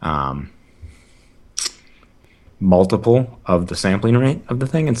multiple of the sampling rate of the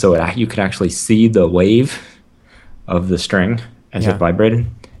thing, and so you could actually see the wave of the string as it vibrated.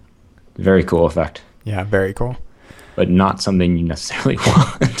 Very cool effect. Yeah, very cool. But not something you necessarily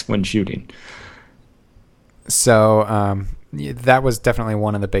want when shooting. So that was definitely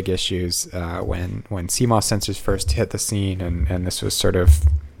one of the big issues when CMOS sensors first hit the scene, and this was sort of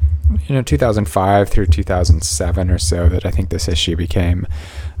 2005 through 2007 or so that I think this issue became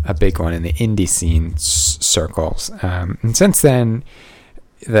a big one in the indie scene circles. And since then,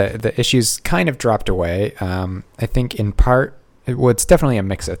 the issues kind of dropped away. I think in part, it's definitely a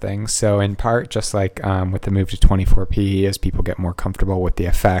mix of things. So in part, just like with the move to 24p, as people get more comfortable with the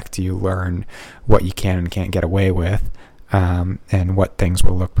effect, you learn what you can and can't get away with, and what things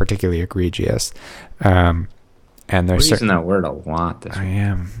will look particularly egregious. And there's We're using that word a lot this week. I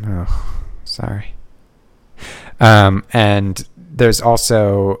am. Oh, sorry. And there's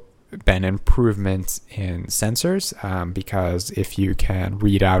also been improvements in sensors, because if you can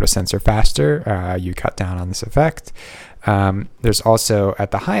read out a sensor faster, you cut down on this effect. There's also,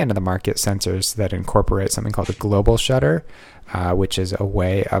 at the high end of the market, sensors that incorporate something called a global shutter, which is a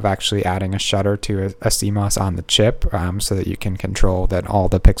way of actually adding a shutter to a CMOS on the chip, so that you can control that all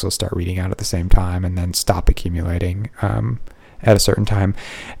the pixels start reading out at the same time and then stop accumulating at a certain time.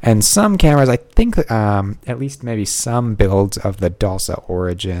 And some cameras, I think, at least maybe some builds of the Dalsa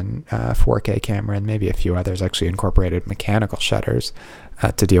Origin 4K camera and maybe a few others actually incorporated mechanical shutters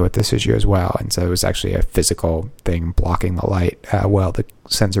to deal with this issue as well. And so it was actually a physical thing blocking the light while the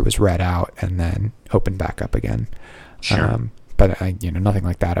sensor was read out and then opened back up again. Sure. But nothing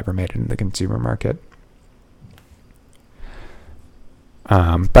like that ever made it in the consumer market.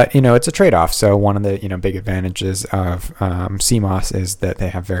 But it's a trade-off. So one of the big advantages of CMOS is that they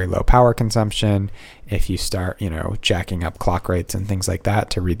have very low power consumption. If you start jacking up clock rates and things like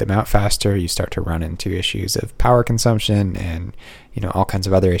that to read them out faster, you start to run into issues of power consumption and all kinds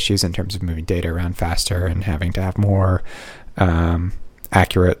of other issues in terms of moving data around faster and having to have more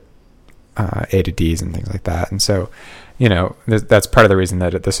accurate A to Ds and things like that. And so that's part of the reason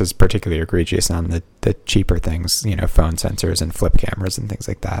that this is particularly egregious on the cheaper things, phone sensors and flip cameras and things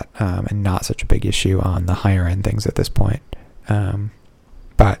like that, and not such a big issue on the higher end things at this point.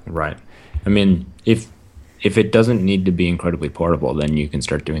 But right. I mean, if it doesn't need to be incredibly portable, then you can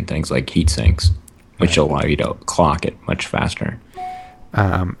start doing things like heat sinks, which allow you to clock it much faster.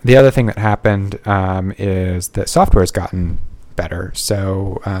 The other thing that happened is that software has gotten better.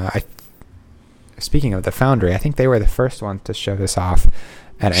 So speaking of the Foundry, I think they were the first ones to show this off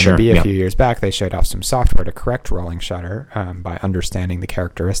at NMB a few years back. They showed off some software to correct rolling shutter. By understanding the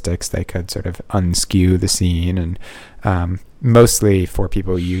characteristics, they could sort of unskew the scene, and mostly for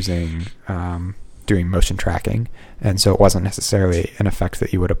people using doing motion tracking. And so it wasn't necessarily an effect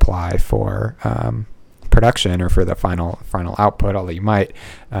that you would apply for production or for the final output, although you might,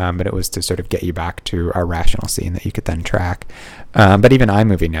 but it was to sort of get you back to a rational scene that you could then track. But even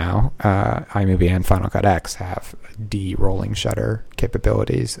iMovie now, iMovie and Final Cut X have de-rolling shutter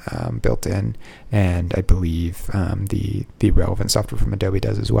capabilities built in, and I believe the relevant software from Adobe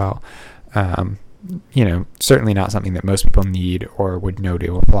does as well. Certainly not something that most people need or would know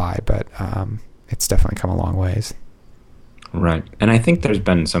to apply, but it's definitely come a long ways. Right. And I think there's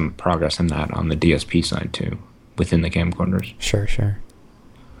been some progress in that on the DSP side too, within the camcorders. Sure.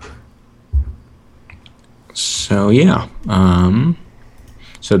 So yeah.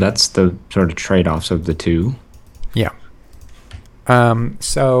 So that's the sort of trade-offs of the two. Yeah.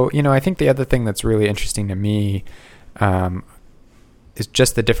 So, I think the other thing that's really interesting to me is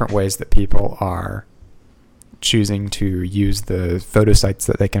just the different ways that people are choosing to use the photo sites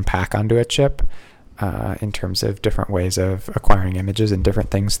that they can pack onto a chip. In terms of different ways of acquiring images and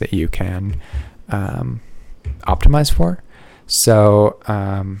different things that you can optimize for. So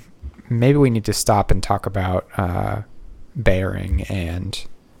maybe we need to stop and talk about Bayering and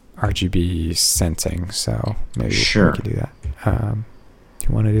RGB sensing. So maybe we could do that. Do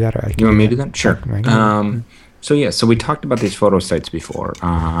you want to do that? Or you want me to do that? Sure. So we talked about these photo sites before.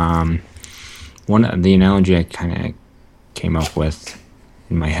 The analogy I kind of came up with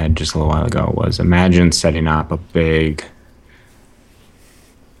in my head just a little while ago was, imagine setting up a big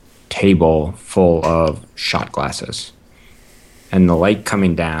table full of shot glasses, and the light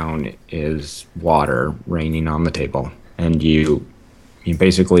coming down is water raining on the table, and you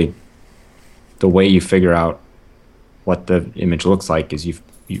basically, the way you figure out what the image looks like is you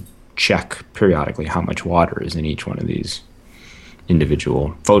check periodically how much water is in each one of these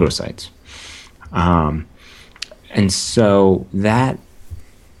individual photo sites, and so that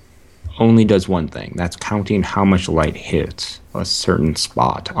only does one thing. That's counting how much light hits a certain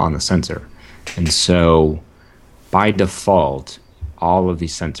spot on the sensor. And so by default, all of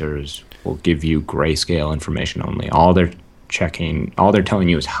these sensors will give you grayscale information only. All they're telling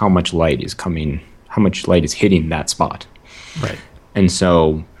you is how much light is hitting that spot. Right. And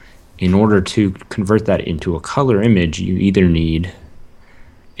so in order to convert that into a color image, you either need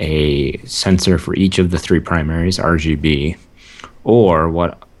a sensor for each of the three primaries, RGB, or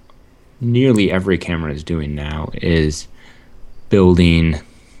what nearly every camera is doing now is taking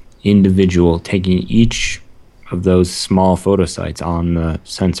each of those small photo sites on the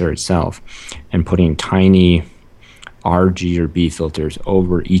sensor itself and putting tiny RG or B filters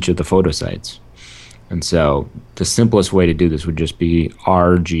over each of the photo sites. And so the simplest way to do this would just be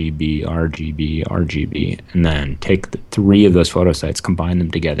RGB, RGB, RGB, and then take the three of those photo sites, combine them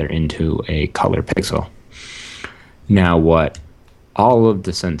together into a color pixel. Now, what all of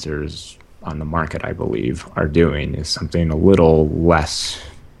the sensors on the market, I believe, are doing is something a little less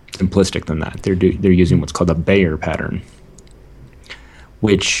simplistic than that. They're using what's called a Bayer pattern,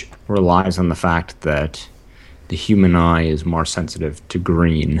 which relies on the fact that the human eye is more sensitive to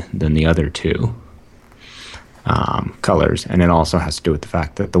green than the other two colors. And it also has to do with the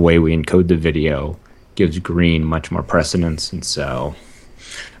fact that the way we encode the video gives green much more precedence. And so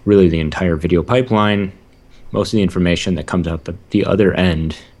really the entire video pipeline, most of the information that comes out the other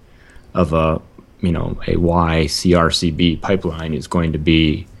end of a YCRCB pipeline is going to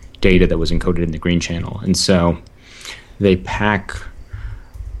be data that was encoded in the green channel. And so they pack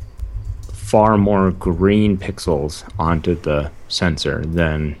far more green pixels onto the sensor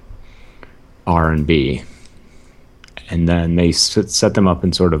than R and B. And then they set them up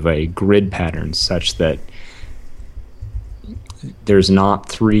in sort of a grid pattern such that there's not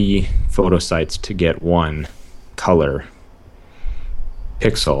 3 photo sites to get 1 color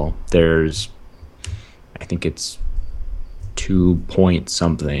pixel. There's, I think it's 2 point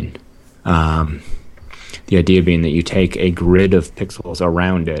something. The idea being that you take a grid of pixels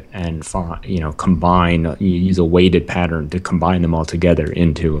around it and combine. You use a weighted pattern to combine them all together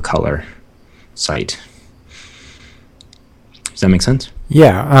into a color site. Does that make sense?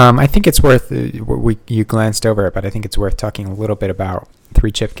 Yeah, I think it's worth. You glanced over it, but I think it's worth talking a little bit about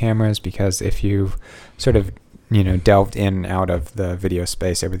 3-chip cameras, because if you've sort of delved in and out of the video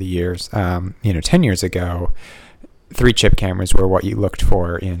space over the years, 10 years ago, 3-chip cameras were what you looked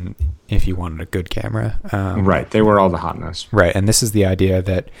for if you wanted a good camera. Right, they were all the hotness. Right, and this is the idea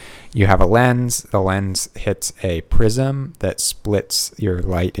that you have a lens. The lens hits a prism that splits your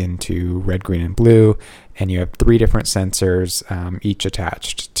light into red, green, and blue, and you have 3 different sensors, each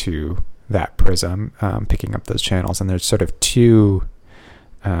attached to that prism, picking up those channels. And there's sort of two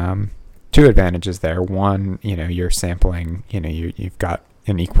advantages there. One, you're sampling. You've got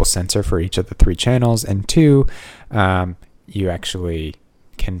an equal sensor for each of the 3 channels, and 2, you actually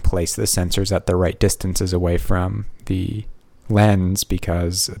can place the sensors at the right distances away from the lens,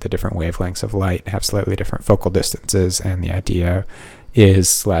 because the different wavelengths of light have slightly different focal distances. And the idea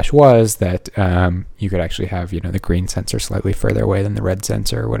was that you could actually have the green sensor slightly further away than the red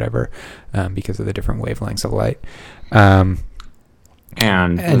sensor or whatever, because of the different wavelengths of light. And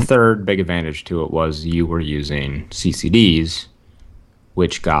the third big advantage to it was you were using CCDs,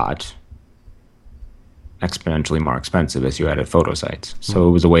 which got exponentially more expensive as you added photo sites. So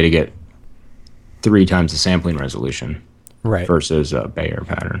it was a way to get 3 times the sampling resolution, right, versus a Bayer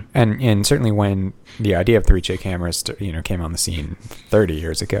pattern. And certainly when the idea of 3-chip cameras came on the scene 30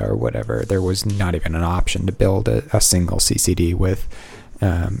 years ago or whatever, there was not even an option to build a single CCD with 4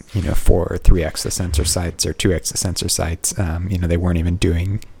 or 3x the sensor sites or 2x the sensor sites. They weren't even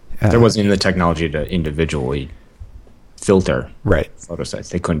doing. There wasn't even the technology to individually filter photo sites.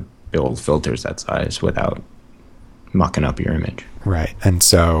 They couldn't build filters that size without mucking up your image. Right. And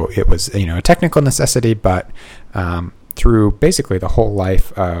so it was, a technical necessity, but through basically the whole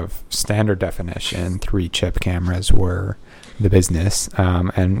life of standard definition, 3-chip cameras were the business.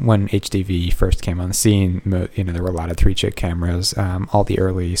 And when HDV first came on the scene, there were a lot of 3-chip cameras. All the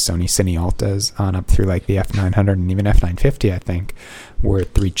early Sony Cine Altas on up through like the F900 and even F950, I think, were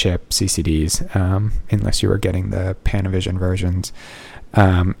 3-chip CCDs, unless you were getting the Panavision versions.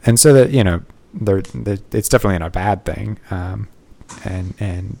 And so that, it's definitely not a bad thing.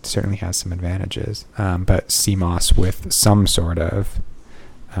 And certainly has some advantages. But CMOS with some sort of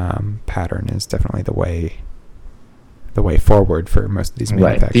pattern is definitely the way forward for most of these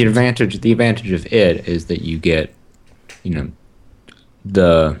manufacturers. Right. The advantage of it is that you get,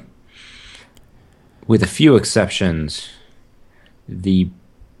 with a few exceptions, the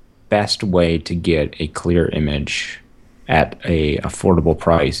best way to get a clear image at a affordable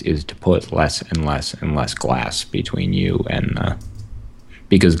price is to put less and less and less glass between you and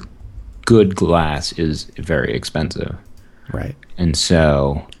because good glass is very expensive. Right. And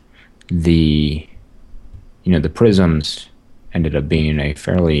so the prisms ended up being a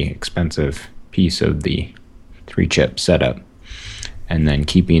fairly expensive piece of the 3-chip setup. And then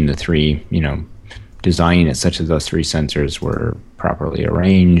keeping the 3, designing it such that those 3 sensors were properly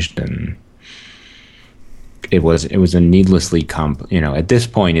arranged, and it was a needlessly at this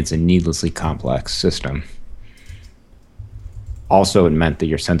point it's a needlessly complex system. Also, it meant that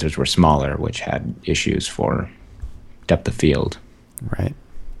your sensors were smaller, which had issues for depth of field. Right.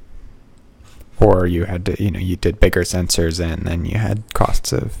 Or you had to, you did bigger sensors, and then you had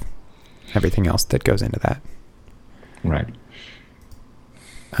costs of everything else that goes into that. Right.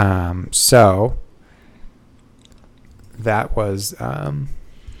 So that was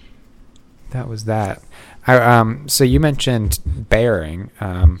that. So you mentioned bearing,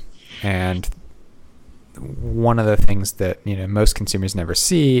 and one of the things that most consumers never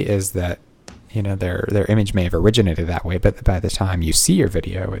see is that their image may have originated that way, but by the time you see your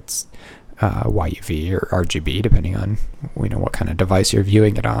video, it's YUV or RGB, depending on what kind of device you're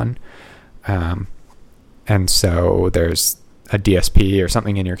viewing it on. And so there's a DSP or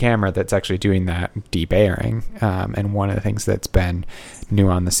something in your camera that's actually doing that debayering. And one of the things that's been new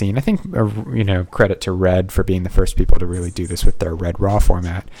on the scene, I think, credit to Red for being the first people to really do this with their Red RAW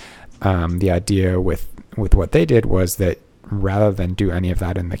format. The idea with what they did was that rather than do any of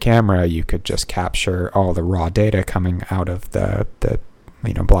that in the camera, you could just capture all the raw data coming out of the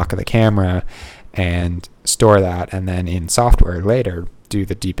block of the camera and store that, and then in software later do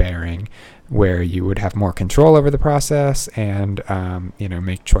the debayering, where you would have more control over the process and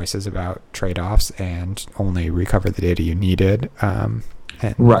make choices about trade-offs and only recover the data you needed.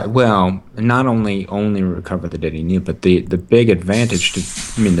 Right. Well, not only recover the data you need, but the big advantage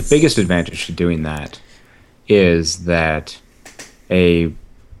the biggest advantage to doing that is that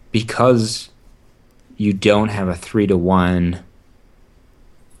because you don't have a 3-to-1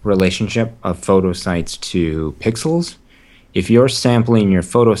 relationship of photo sites to pixels. If you're sampling your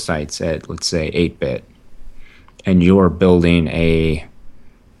photo sites at, let's say, 8-bit, and you're building a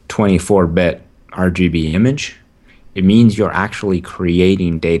 24-bit RGB image, it means you're actually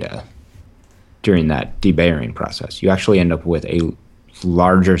creating data during that debayering process. You actually end up with a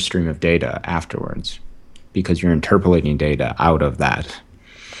larger stream of data afterwards because you're interpolating data out of that.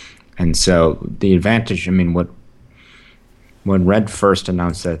 And so the advantage, when Red first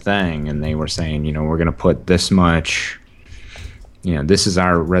announced their thing and they were saying, we're going to put this much, this is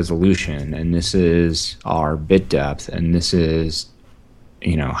our resolution and this is our bit depth and this is,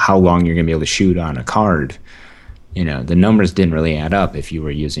 how long you're going to be able to shoot on a card, the numbers didn't really add up if you were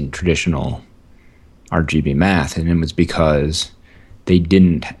using traditional RGB math. And it was because they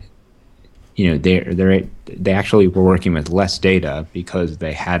didn't, they actually were working with less data because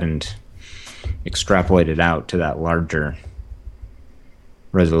they hadn't extrapolated out to that larger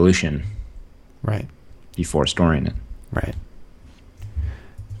resolution right before storing it. Right.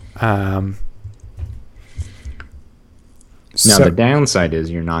 Now the downside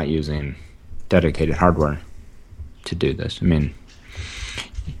is you're not using dedicated hardware to do this.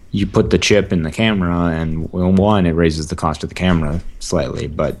 You put the chip in the camera, and one, it raises the cost of the camera slightly,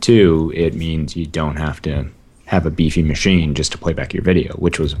 but two, it means you don't have to have a beefy machine just to play back your video,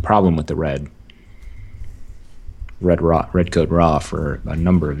 which was a problem with the Red Code RAW for a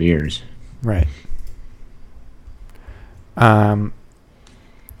number of years. Right.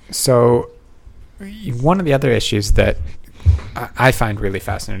 So one of the other issues that I find really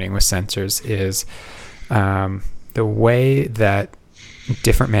fascinating with sensors is the way that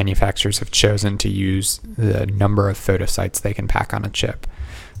different manufacturers have chosen to use the number of photo sites they can pack on a chip.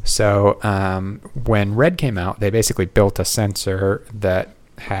 So when Red came out, they basically built a sensor that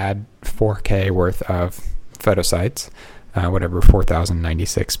had 4K worth of photo sites,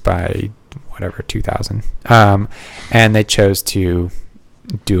 4096 by 2000. And they chose to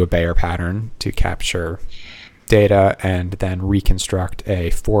do a Bayer pattern to capture data and then reconstruct a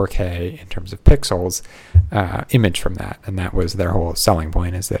 4K in terms of pixels image from that. And that was their whole selling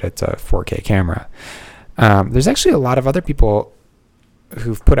point, is that it's a 4K camera. There's actually a lot of other people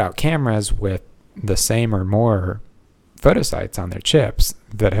who've put out cameras with the same or more photo sites on their chips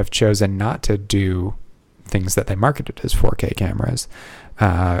that have chosen not to do things that they marketed as 4K cameras.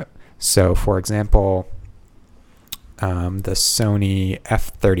 So, for example, the Sony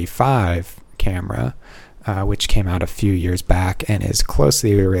F35 camera, which came out a few years back and is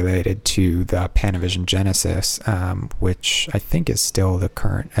closely related to the Panavision Genesis, which I think is still the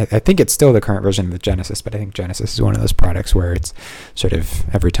current. I think it's still the current version of the Genesis, but I think Genesis is one of those products where it's sort of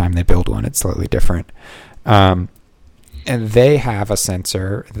every time they build one, it's slightly different. And they have a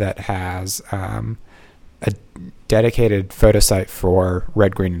sensor that has a dedicated photo site for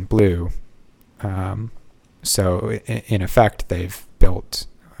red, green, and blue. So in effect, they've built.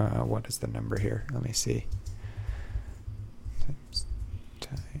 What is the number here? Let me see.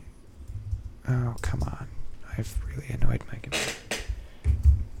 Oh, come on. I've really annoyed my computer.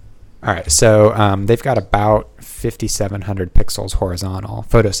 All right, so they've got about 5,700 pixels horizontal,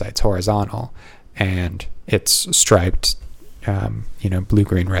 photo sites horizontal, and it's striped, blue,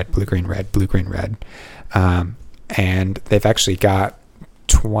 green, red, blue, green, red, blue, green, red. And they've actually got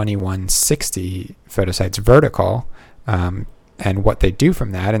 2160 photo sites vertical. And what they do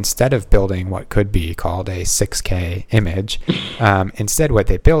from that, instead of building what could be called a 6K image, instead what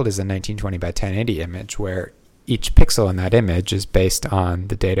they build is a 1920 by 1080 image where each pixel in that image is based on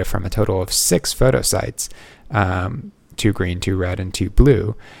the data from a total of 6 photo sites, 2 green, 2 red, and 2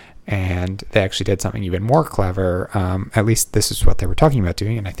 blue. And they actually did something even more clever. At least this is what they were talking about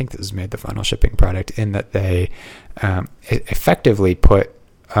doing, and I think this has made the final shipping product, in that they effectively put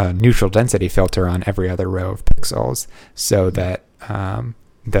a neutral density filter on every other row of pixels, so that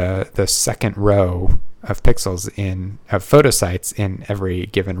the second row of pixels of photosites in every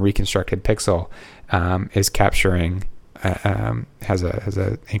given reconstructed pixel is capturing has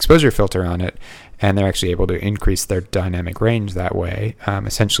a exposure filter on it, and they're actually able to increase their dynamic range that way,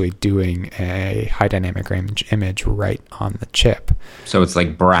 essentially doing a high dynamic range image right on the chip. So it's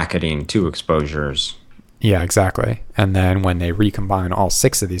like bracketing two exposures. Yeah, exactly. And then when they recombine all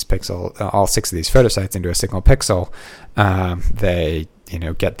six of these photosites into a single pixel, they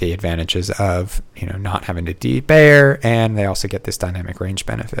get the advantages of not having to de-Bayer, and they also get this dynamic range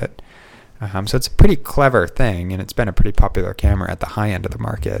benefit. So it's a pretty clever thing, and it's been a pretty popular camera at the high end of the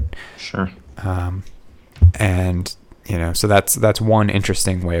market. Sure. And so that's one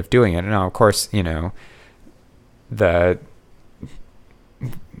interesting way of doing it. Now, of course,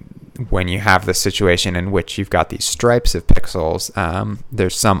 when you have the situation in which you've got these stripes of pixels,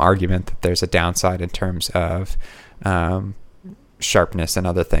 there's some argument that there's a downside in terms of sharpness and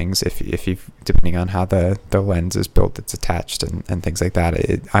other things if you depending on how the lens is built, it's attached and things like that.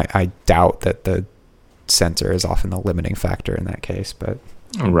 I doubt that the sensor is often the limiting factor in that case, but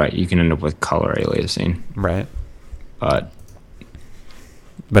right, you can end up with color aliasing, right? But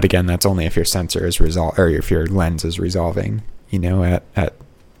again, that's only if your sensor is or if your lens is resolving at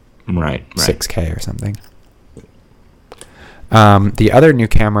right 6K or something. The other new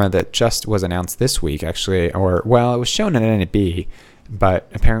camera that just was announced this week, actually, it was shown at NAB, but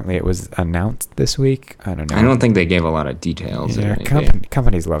apparently it was announced this week. I don't know. I don't think they gave a lot of details. Yeah,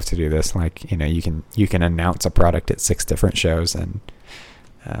 companies love to do this. Like, you can announce a product at 6 different shows and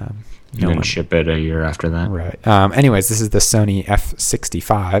ship it a year after that. Right. Anyways, this is the Sony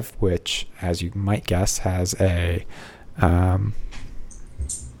F65, which, as you might guess, has a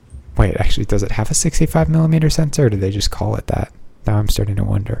wait, actually, does it have a 65 millimeter sensor, or do they just call it that? Now I'm starting to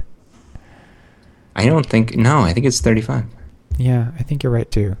wonder. I think it's 35. Yeah, I think you're right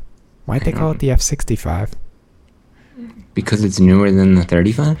too. Why'd they call it the F65? Because it's newer than the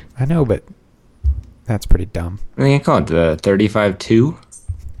 35? I know, but that's pretty dumb. I think I call it the 35-2.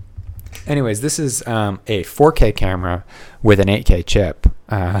 Anyways, this is a 4K camera with an 8K chip.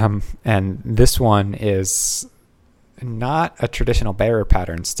 And this one is not a traditional Bayer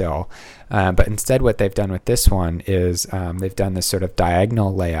pattern still, but instead what they've done with this one is they've done this sort of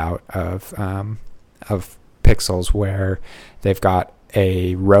diagonal layout of pixels where they've got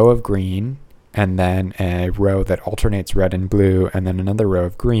a row of green and then a row that alternates red and blue and then another row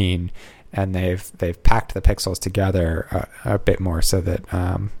of green, and they've packed the pixels together a bit more so that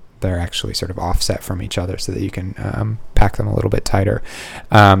they're actually sort of offset from each other so that you can pack them a little bit tighter.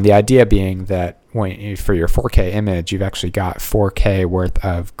 The idea being that for your 4K image, you've actually got 4K worth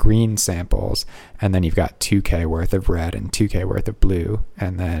of green samples, and then you've got 2K worth of red and 2K worth of blue,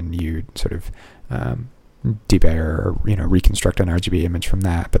 and then you sort of de-Bayer or reconstruct an RGB image from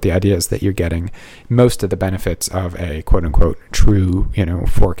that. But the idea is that you're getting most of the benefits of a quote-unquote true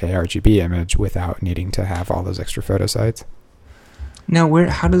 4K RGB image without needing to have all those extra photosites. Now,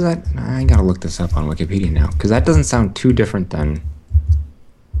 how does that... I gotta look this up on Wikipedia now, because that doesn't sound too different than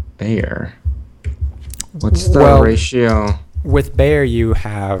Bayer. What's the ratio? With Bayer, you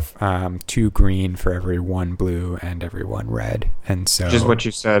have 2 green for every 1 blue and every 1 red, and so... Just what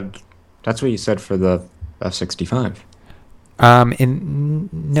you said... That's what you said for the F65.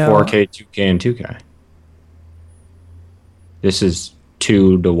 No... 4K, 2K, and 2K. This is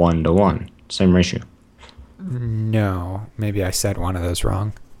 2 to 1 to 1. Same ratio. No, maybe I said one of those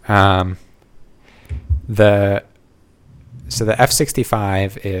wrong. So the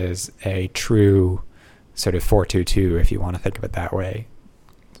F65 is a true sort of 422, if you want to think of it that way,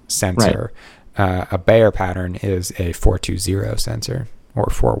 sensor. Right. A Bayer pattern is a 420 sensor, or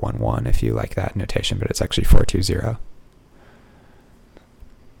 411 if you like that notation, but it's actually 420.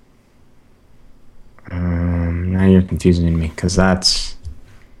 Now you're confusing me, because that's...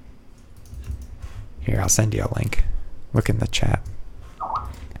 Here, I'll send you a link. Look in the chat.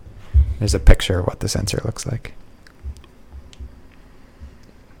 There's a picture of what the sensor looks like.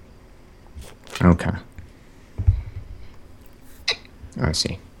 Okay. I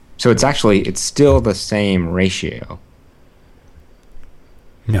see. So it's still the same ratio.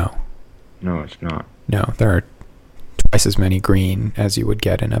 No. No, it's not. No, there are twice as many green as you would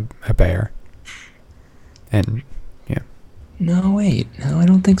get in a Bayer. And, yeah. No, wait. No, I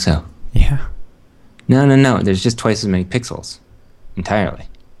don't think so. Yeah. No. There's just twice as many pixels. Entirely.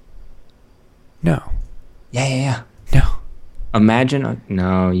 No. Yeah. No. Imagine...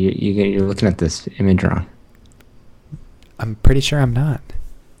 No, you're looking at this image wrong. I'm pretty sure I'm not.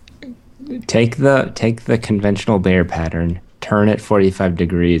 Take the conventional Bayer pattern turn it 45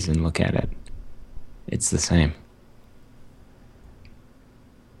 degrees and look at it. It's the same.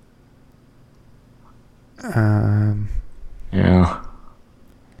 Yeah.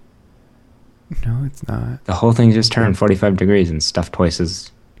 No, it's not. The whole thing just turned 45 degrees and stuffed twice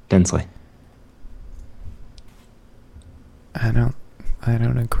as densely. I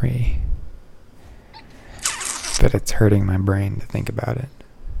don't agree. But it's hurting my brain to think about it.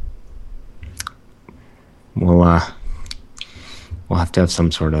 We'll have to have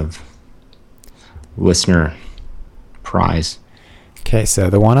some sort of listener prize. Okay, so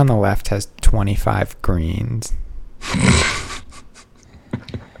the one on the left has 25 greens.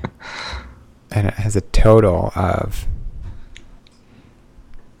 And it has a total of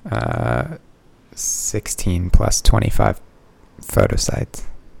 16 plus 25 photo sites.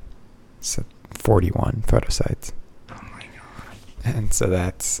 So 41 photo sites. Oh my god. And so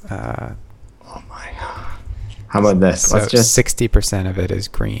that's oh my god. How about this? So Let's just 60% of it is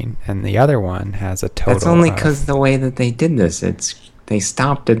green, and the other one has a total. That's only because the way that they did this, they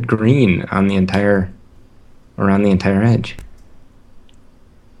stopped at green on around the entire edge.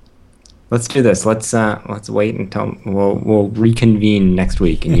 Let's do this. Let's wait until we'll reconvene next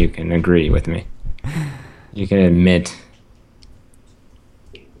week, and you can agree with me. You can admit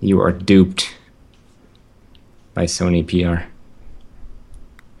you are duped by Sony PR.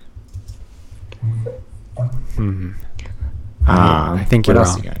 I think you're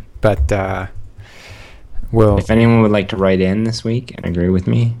wrong. But if anyone would like to write in this week and agree with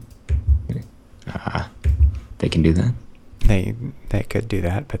me, they can do that. They could do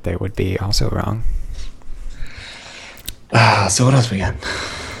that, but they would be also wrong. So what else we got?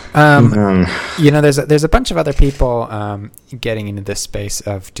 There's a bunch of other people getting into this space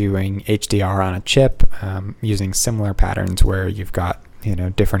of doing HDR on a chip, using similar patterns where you've got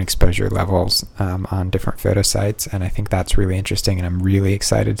different exposure levels on different photo sites, and I think that's really interesting, and I'm really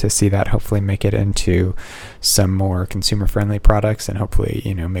excited to see that hopefully make it into some more consumer-friendly products, and hopefully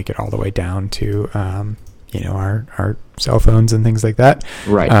make it all the way down to our cell phones and things like that.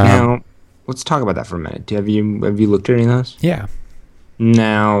 Right. Now, let's talk about that for a minute. Have you looked at any of those? Yeah.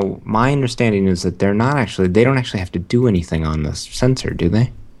 Now, my understanding is that they don't actually have to do anything on the sensor, do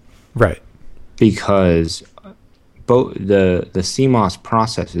they? Right. Because both the CMOS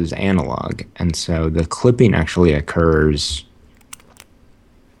process is analog, and so the clipping actually occurs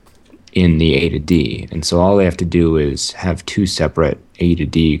in the A to D, and so all they have to do is have two separate A to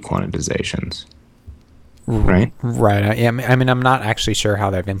D quantizations. Right. Right. I mean, I'm not actually sure how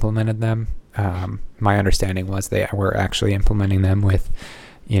they've implemented them. My understanding was they were actually implementing them with,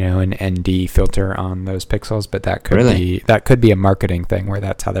 an ND filter on those pixels, but that could be a marketing thing where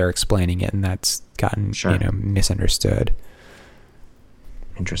that's how they're explaining it, and that's gotten misunderstood.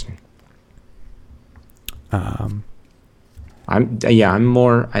 Interesting. I'm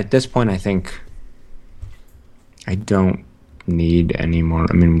more at this point. I think I don't need any more.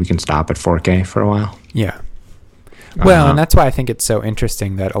 I mean, we can stop at 4K for a while. Yeah. Well, and that's why I think it's so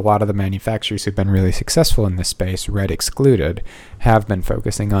interesting that a lot of the manufacturers who've been really successful in this space, Red excluded, have been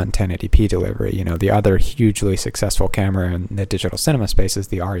focusing on 1080p delivery. The other hugely successful camera in the digital cinema space is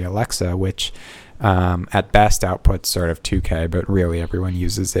the Arri Alexa, which at best outputs sort of 2K, but really everyone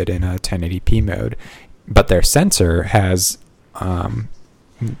uses it in a 1080p mode. But their sensor has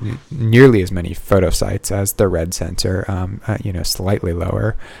nearly as many photo sites as the Red sensor, slightly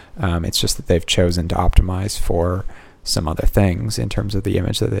lower. It's just that they've chosen to optimize for some other things in terms of the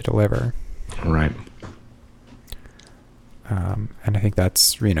image that they deliver. Right. And I think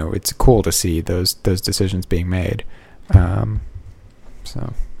that's, it's cool to see those decisions being made.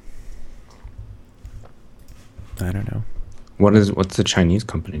 So I don't know. What's the Chinese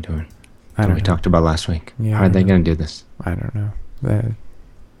company doing? We talked about last week. Yeah, how are they going to do this? I don't know.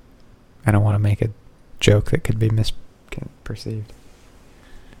 I don't want to make a joke that could be misperceived.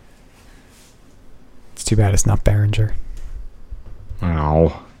 It's too bad it's not Behringer.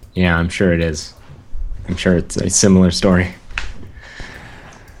 Oh, yeah, I'm sure it is. I'm sure it's a similar story.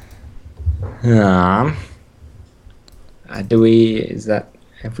 Have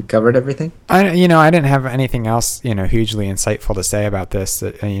we covered everything? I didn't have anything else, hugely insightful to say about this.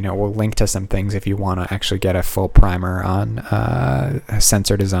 We'll link to some things if you want to actually get a full primer on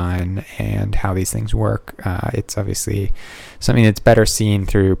sensor design and how these things work. It's obviously something that's better seen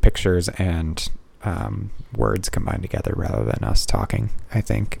through pictures and words combined together rather than us talking, I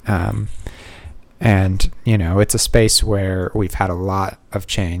think. And, it's a space where we've had a lot of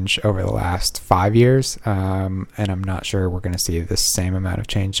change over the last 5 years. And I'm not sure we're going to see the same amount of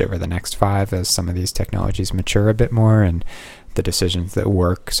change over the next 5 as some of these technologies mature a bit more and the decisions that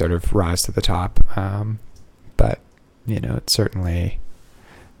work sort of rise to the top. But, it's certainly,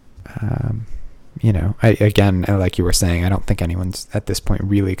 again, like you were saying, I don't think anyone's at this point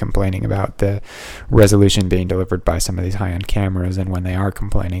really complaining about the resolution being delivered by some of these high-end cameras. And when they are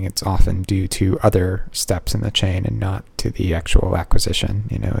complaining, it's often due to other steps in the chain and not to the actual acquisition.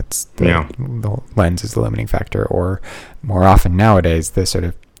 It's the lens is the limiting factor, or more often nowadays, the sort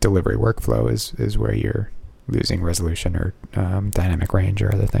of delivery workflow is where you're losing resolution or dynamic range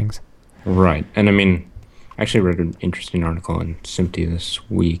or other things. Right. And I mean, I actually read an interesting article in SMPTE this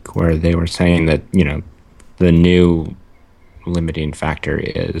week where they were saying that, the new limiting factor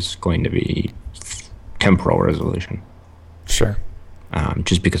is going to be temporal resolution. Sure.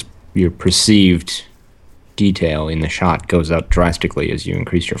 Just because your perceived detail in the shot goes up drastically as you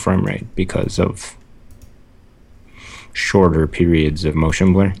increase your frame rate because of shorter periods of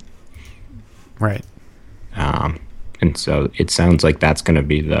motion blur. Right. And so it sounds like that's going to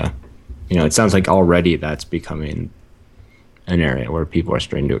be it sounds like already that's becoming an area where people are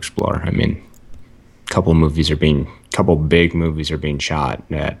starting to explore. I mean, couple big movies are being shot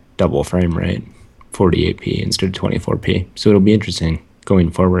at double frame rate, 48p instead of 24p. So it'll be interesting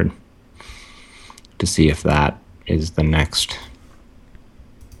going forward to see if that is the next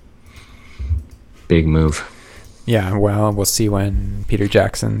big move. Yeah, well, we'll see when Peter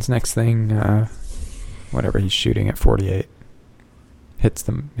Jackson's next thing, whatever he's shooting at 48, hits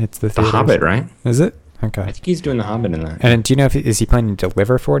the theaters. The Hobbit, right? Is it? Okay. I think he's doing The Hobbit in that. And do you know is he planning to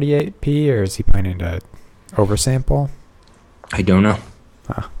deliver 48p or is he planning to oversample? I don't know.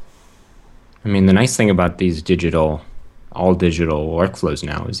 Huh. I mean, the nice thing about these all digital workflows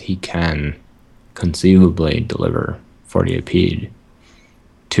now is he can conceivably deliver 48p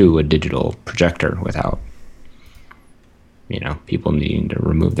to a digital projector without, people needing to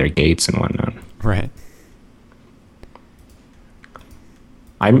remove their gates and whatnot. Right.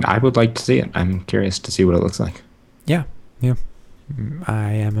 I would like to see it. I'm curious to see what it looks like. Yeah.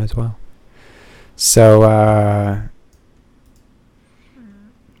 I am as well. So,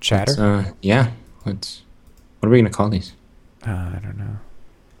 chatter? What are we going to call these? I don't know.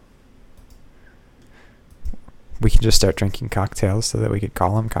 We can just start drinking cocktails so that we could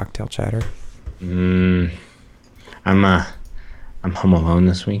call them cocktail chatter. I'm home alone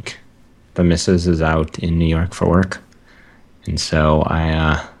this week. The missus is out in New York for work. And so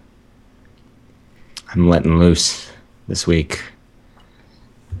I'm letting loose this week.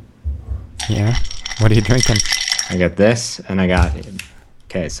 Yeah? What are you drinking? I got this, and I got...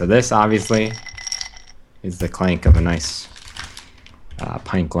 Okay, so this obviously is the clank of a nice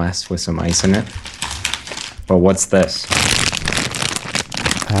pint glass with some ice in it. But what's this?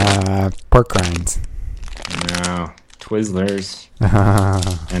 Pork rinds. No. Twizzlers.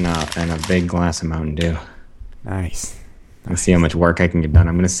 and a big glass of Mountain Dew. Nice. Let's see how much work I can get done.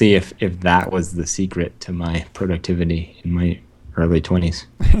 I'm going to see if that was the secret to my productivity in my early 20s.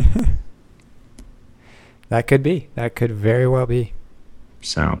 That could be. That could very well be.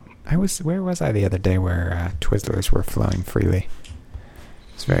 So where was I the other day where Twizzlers were flowing freely?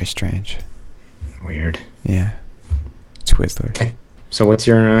 It's very strange. Weird. Yeah. Twizzlers. Okay. So what's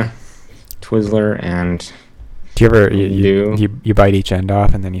your Twizzler and... Do you ever you bite each end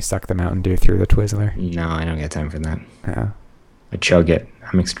off and then you suck the Mountain Dew through the Twizzler? No, I don't get time for that. Oh. I chug it.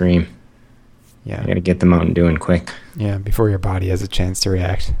 I'm extreme. Yeah. I gotta get the Mountain Dew in quick. Yeah, before your body has a chance to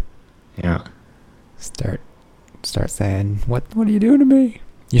react. Yeah. Start saying, what are you doing to me?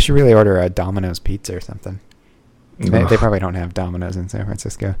 You should really order a Domino's pizza or something. They probably don't have Domino's in San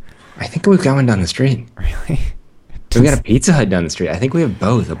Francisco. I think we've got one down the street. Really? We got a Pizza Hut down the street. I think we have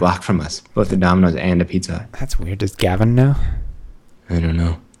both a block from us. Both a Domino's and a Pizza Hut. That's weird. Does Gavin know? I don't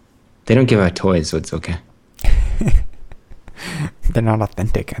know. They don't give out toys, so it's okay. They're not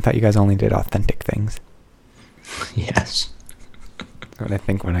authentic. I thought you guys only did authentic things. Yes. That's what I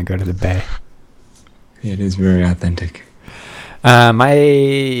think when I go to the Bay. It is very authentic.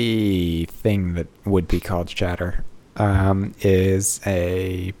 My thing that would be called chatter is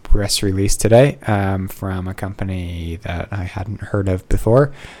a press release today from a company that I hadn't heard of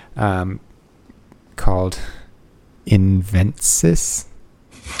before called Invensys.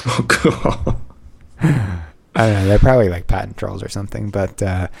 Oh, cool. I don't know. They're probably like patent trolls or something, but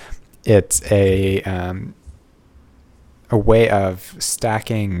it's a way of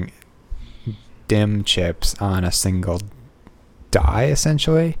stacking DIMM chips on a single die,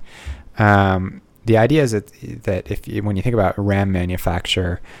 essentially. The idea is that when you think about RAM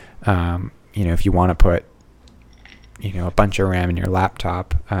manufacture, if you want to put, a bunch of RAM in your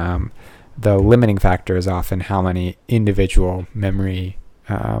laptop, the limiting factor is often how many individual memory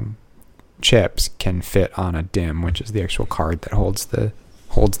chips can fit on a DIMM, which is the actual card that holds the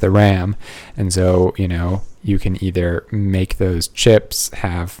RAM. And so, you can either make those chips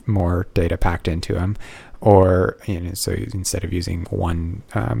have more data packed into them, or so instead of using 1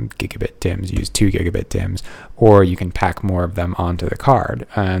 gigabit DIMMs, use 2 gigabit DIMMs, or you can pack more of them onto the card.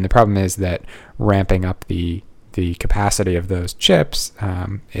 And the problem is that ramping up the capacity of those chips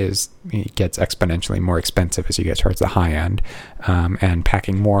it gets exponentially more expensive as you get towards the high end, and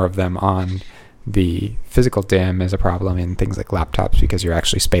packing more of them on the physical DIMM is a problem in things like laptops because you're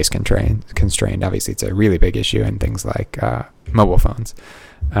actually space constrained. Obviously, it's a really big issue in things like mobile phones.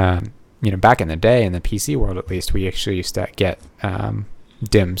 Back in the day, in the PC world at least, we actually used to get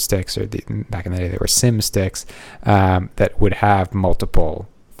DIMM sticks, or back in the day they were SIM sticks, that would have multiple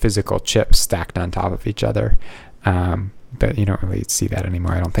physical chips stacked on top of each other. But you don't really see that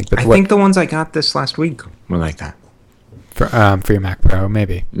anymore, I don't think. But I think the ones I got this last week were like that. For your Mac Pro,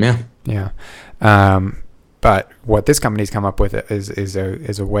 maybe. Yeah. But what this company's come up with is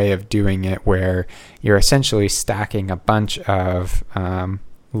a way of doing it where you're essentially stacking a bunch of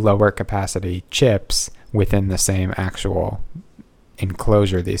lower capacity chips within the same actual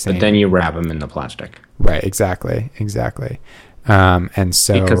enclosure. But then you wrap them in the plastic. Right. Exactly. And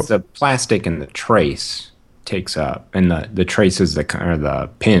so because the plastic and the trace takes up, and the traces or the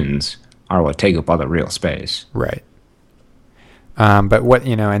pins are what take up all the real space. Right. But what,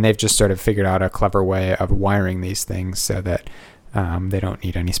 and they've just sort of figured out a clever way of wiring these things so that they don't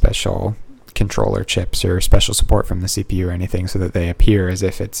need any special controller chips or special support from the CPU or anything, so that they appear as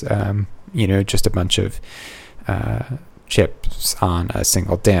if it's, just a bunch of chips on a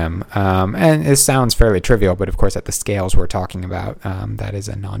single DIMM. And it sounds fairly trivial, but of course at the scales we're talking about, that is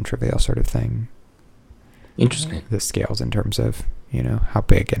a non-trivial sort of thing. Interesting. The scales in terms of, how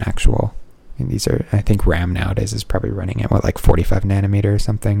big an actual... These are, I think RAM nowadays is probably running at like 45 nanometer or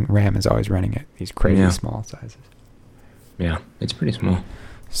something. RAM is always running at these crazy small sizes. Yeah, it's pretty small.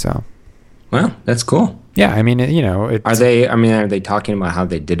 So, well, that's cool. Yeah, I mean, it's, are they talking about how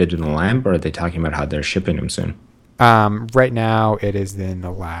they did it in the lab, or are they talking about how they're shipping them soon? Right now it is in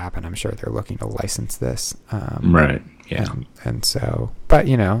the lab, and I'm sure they're looking to license this. Right. Yeah. And so, but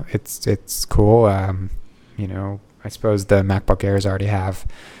it's cool. I suppose the MacBook Airs already have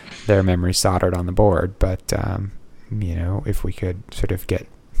their memory soldered on the board, but if we could sort of get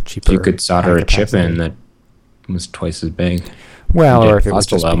cheaper, you could solder a chip in that was twice as big. Well, or if it was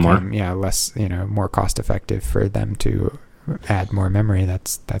just more, less, more cost effective for them to add more memory,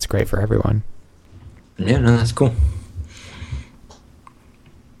 that's great for everyone. Yeah, no, that's cool.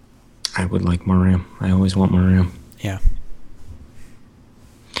 I would like more RAM. I always want more RAM. Yeah.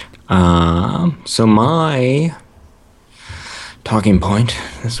 So my talking point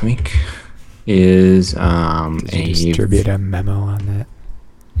this week is Did you distribute a memo on that?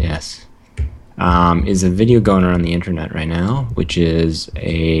 Yes. Is a video going around the internet right now, which is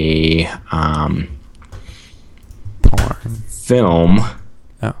a porn film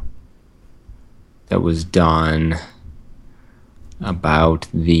that was done about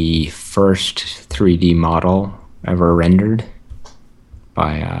the first 3D model ever rendered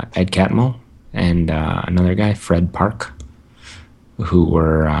by Ed Catmull and another guy, Fred Park, who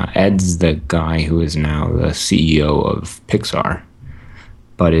were Ed's the guy who is now the CEO of Pixar.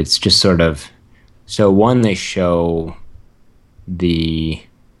 But it's just sort of, so one, they show the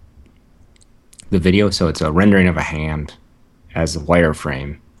video, so it's a rendering of a hand as a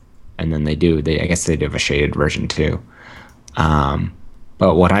wireframe, and then I guess they do have a shaded version too.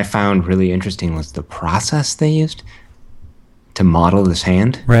 But what I found really interesting was the process they used to model this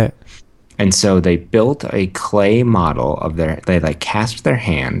hand. Right. And so they built a clay model of they cast their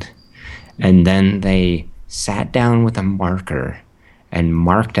hand, and then they sat down with a marker and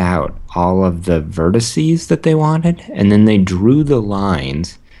marked out all of the vertices that they wanted, and then they drew the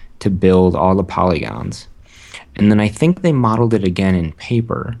lines to build all the polygons. And then I think they modeled it again in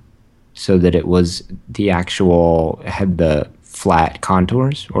paper so that it was had the flat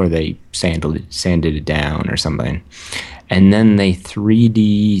contours, or they sanded it down or something. And then they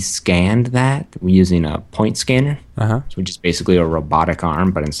 3D scanned that using a point scanner, which is basically a robotic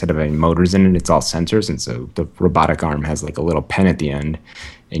arm, but instead of any motors in it, it's all sensors. And so the robotic arm has like a little pen at the end,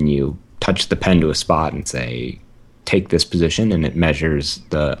 and you touch the pen to a spot and say, take this position, and it measures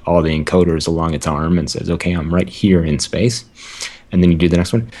all the encoders along its arm and says, okay, I'm right here in space. And then you do the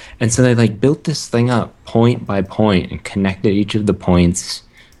next one. And so they built this thing up point by point and connected each of the points,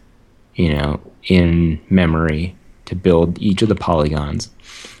 in memory to build each of the polygons.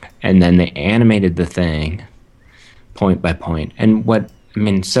 And then they animated the thing point by point. And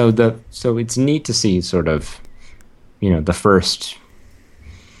so it's neat to see sort of, the first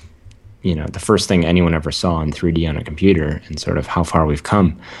the first thing anyone ever saw in 3D on a computer, and sort of how far we've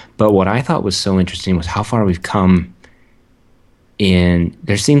come. But what I thought was so interesting was how far we've come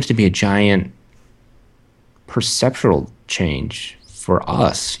there seems to be a giant perceptual change for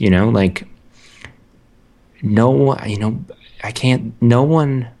us, like no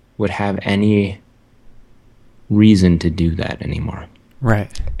one would have any reason to do that anymore.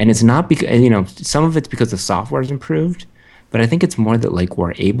 Right. And it's not because, some of it's because the software is improved, but I think it's more that like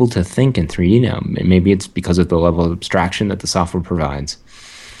we're able to think in 3D now. Maybe it's because of the level of abstraction that the software provides.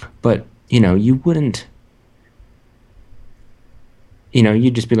 But, you wouldn't,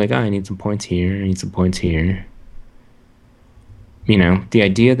 you'd just be like, oh, I need some points here, I need some points here. The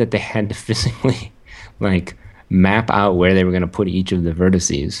idea that they had to physically like map out where they were going to put each of the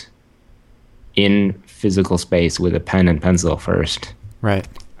vertices in physical space with a pen and pencil first. Right.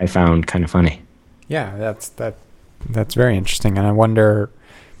 I found kind of funny. Yeah, that's very interesting. And I wonder,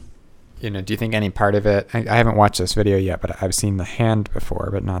 do you think any part of it, I haven't watched this video yet, but I've seen the hand before,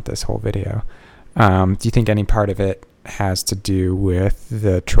 but not this whole video. Do you think any part of it has to do with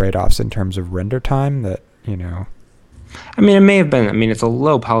the trade-offs in terms of render time that, I mean, it may have been, it's a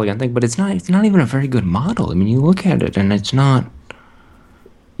low polygon thing, but it's not even a very good model. You look at it and it's not,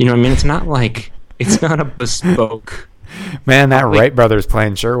 it's not like, it's not a bespoke. Man, that Wright Brothers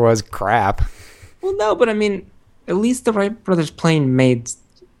plane sure was crap. Well, no, but at least the Wright Brothers plane made,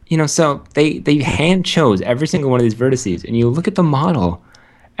 so they hand chose every single one of these vertices, and you look at the model,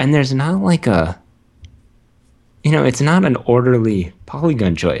 and there's not like it's not an orderly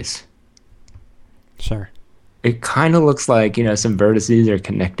polygon choice. Sure. It kind of looks like, some vertices are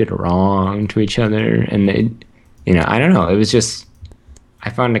connected wrong to each other, and I don't know. It was just, I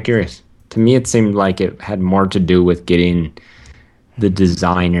found it curious. To me, it seemed like it had more to do with getting the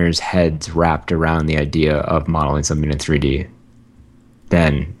designers' heads wrapped around the idea of modeling something in 3D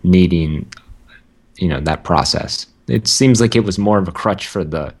than needing, that process. It seems like it was more of a crutch for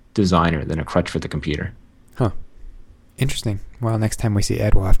the designer than a crutch for the computer. Huh. Interesting. Well, next time we see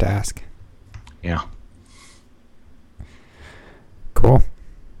Ed, we'll have to ask. Yeah. Cool.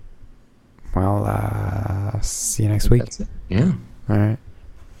 Well, see you next week. That's it. Yeah. All right.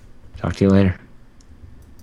 Talk to you later.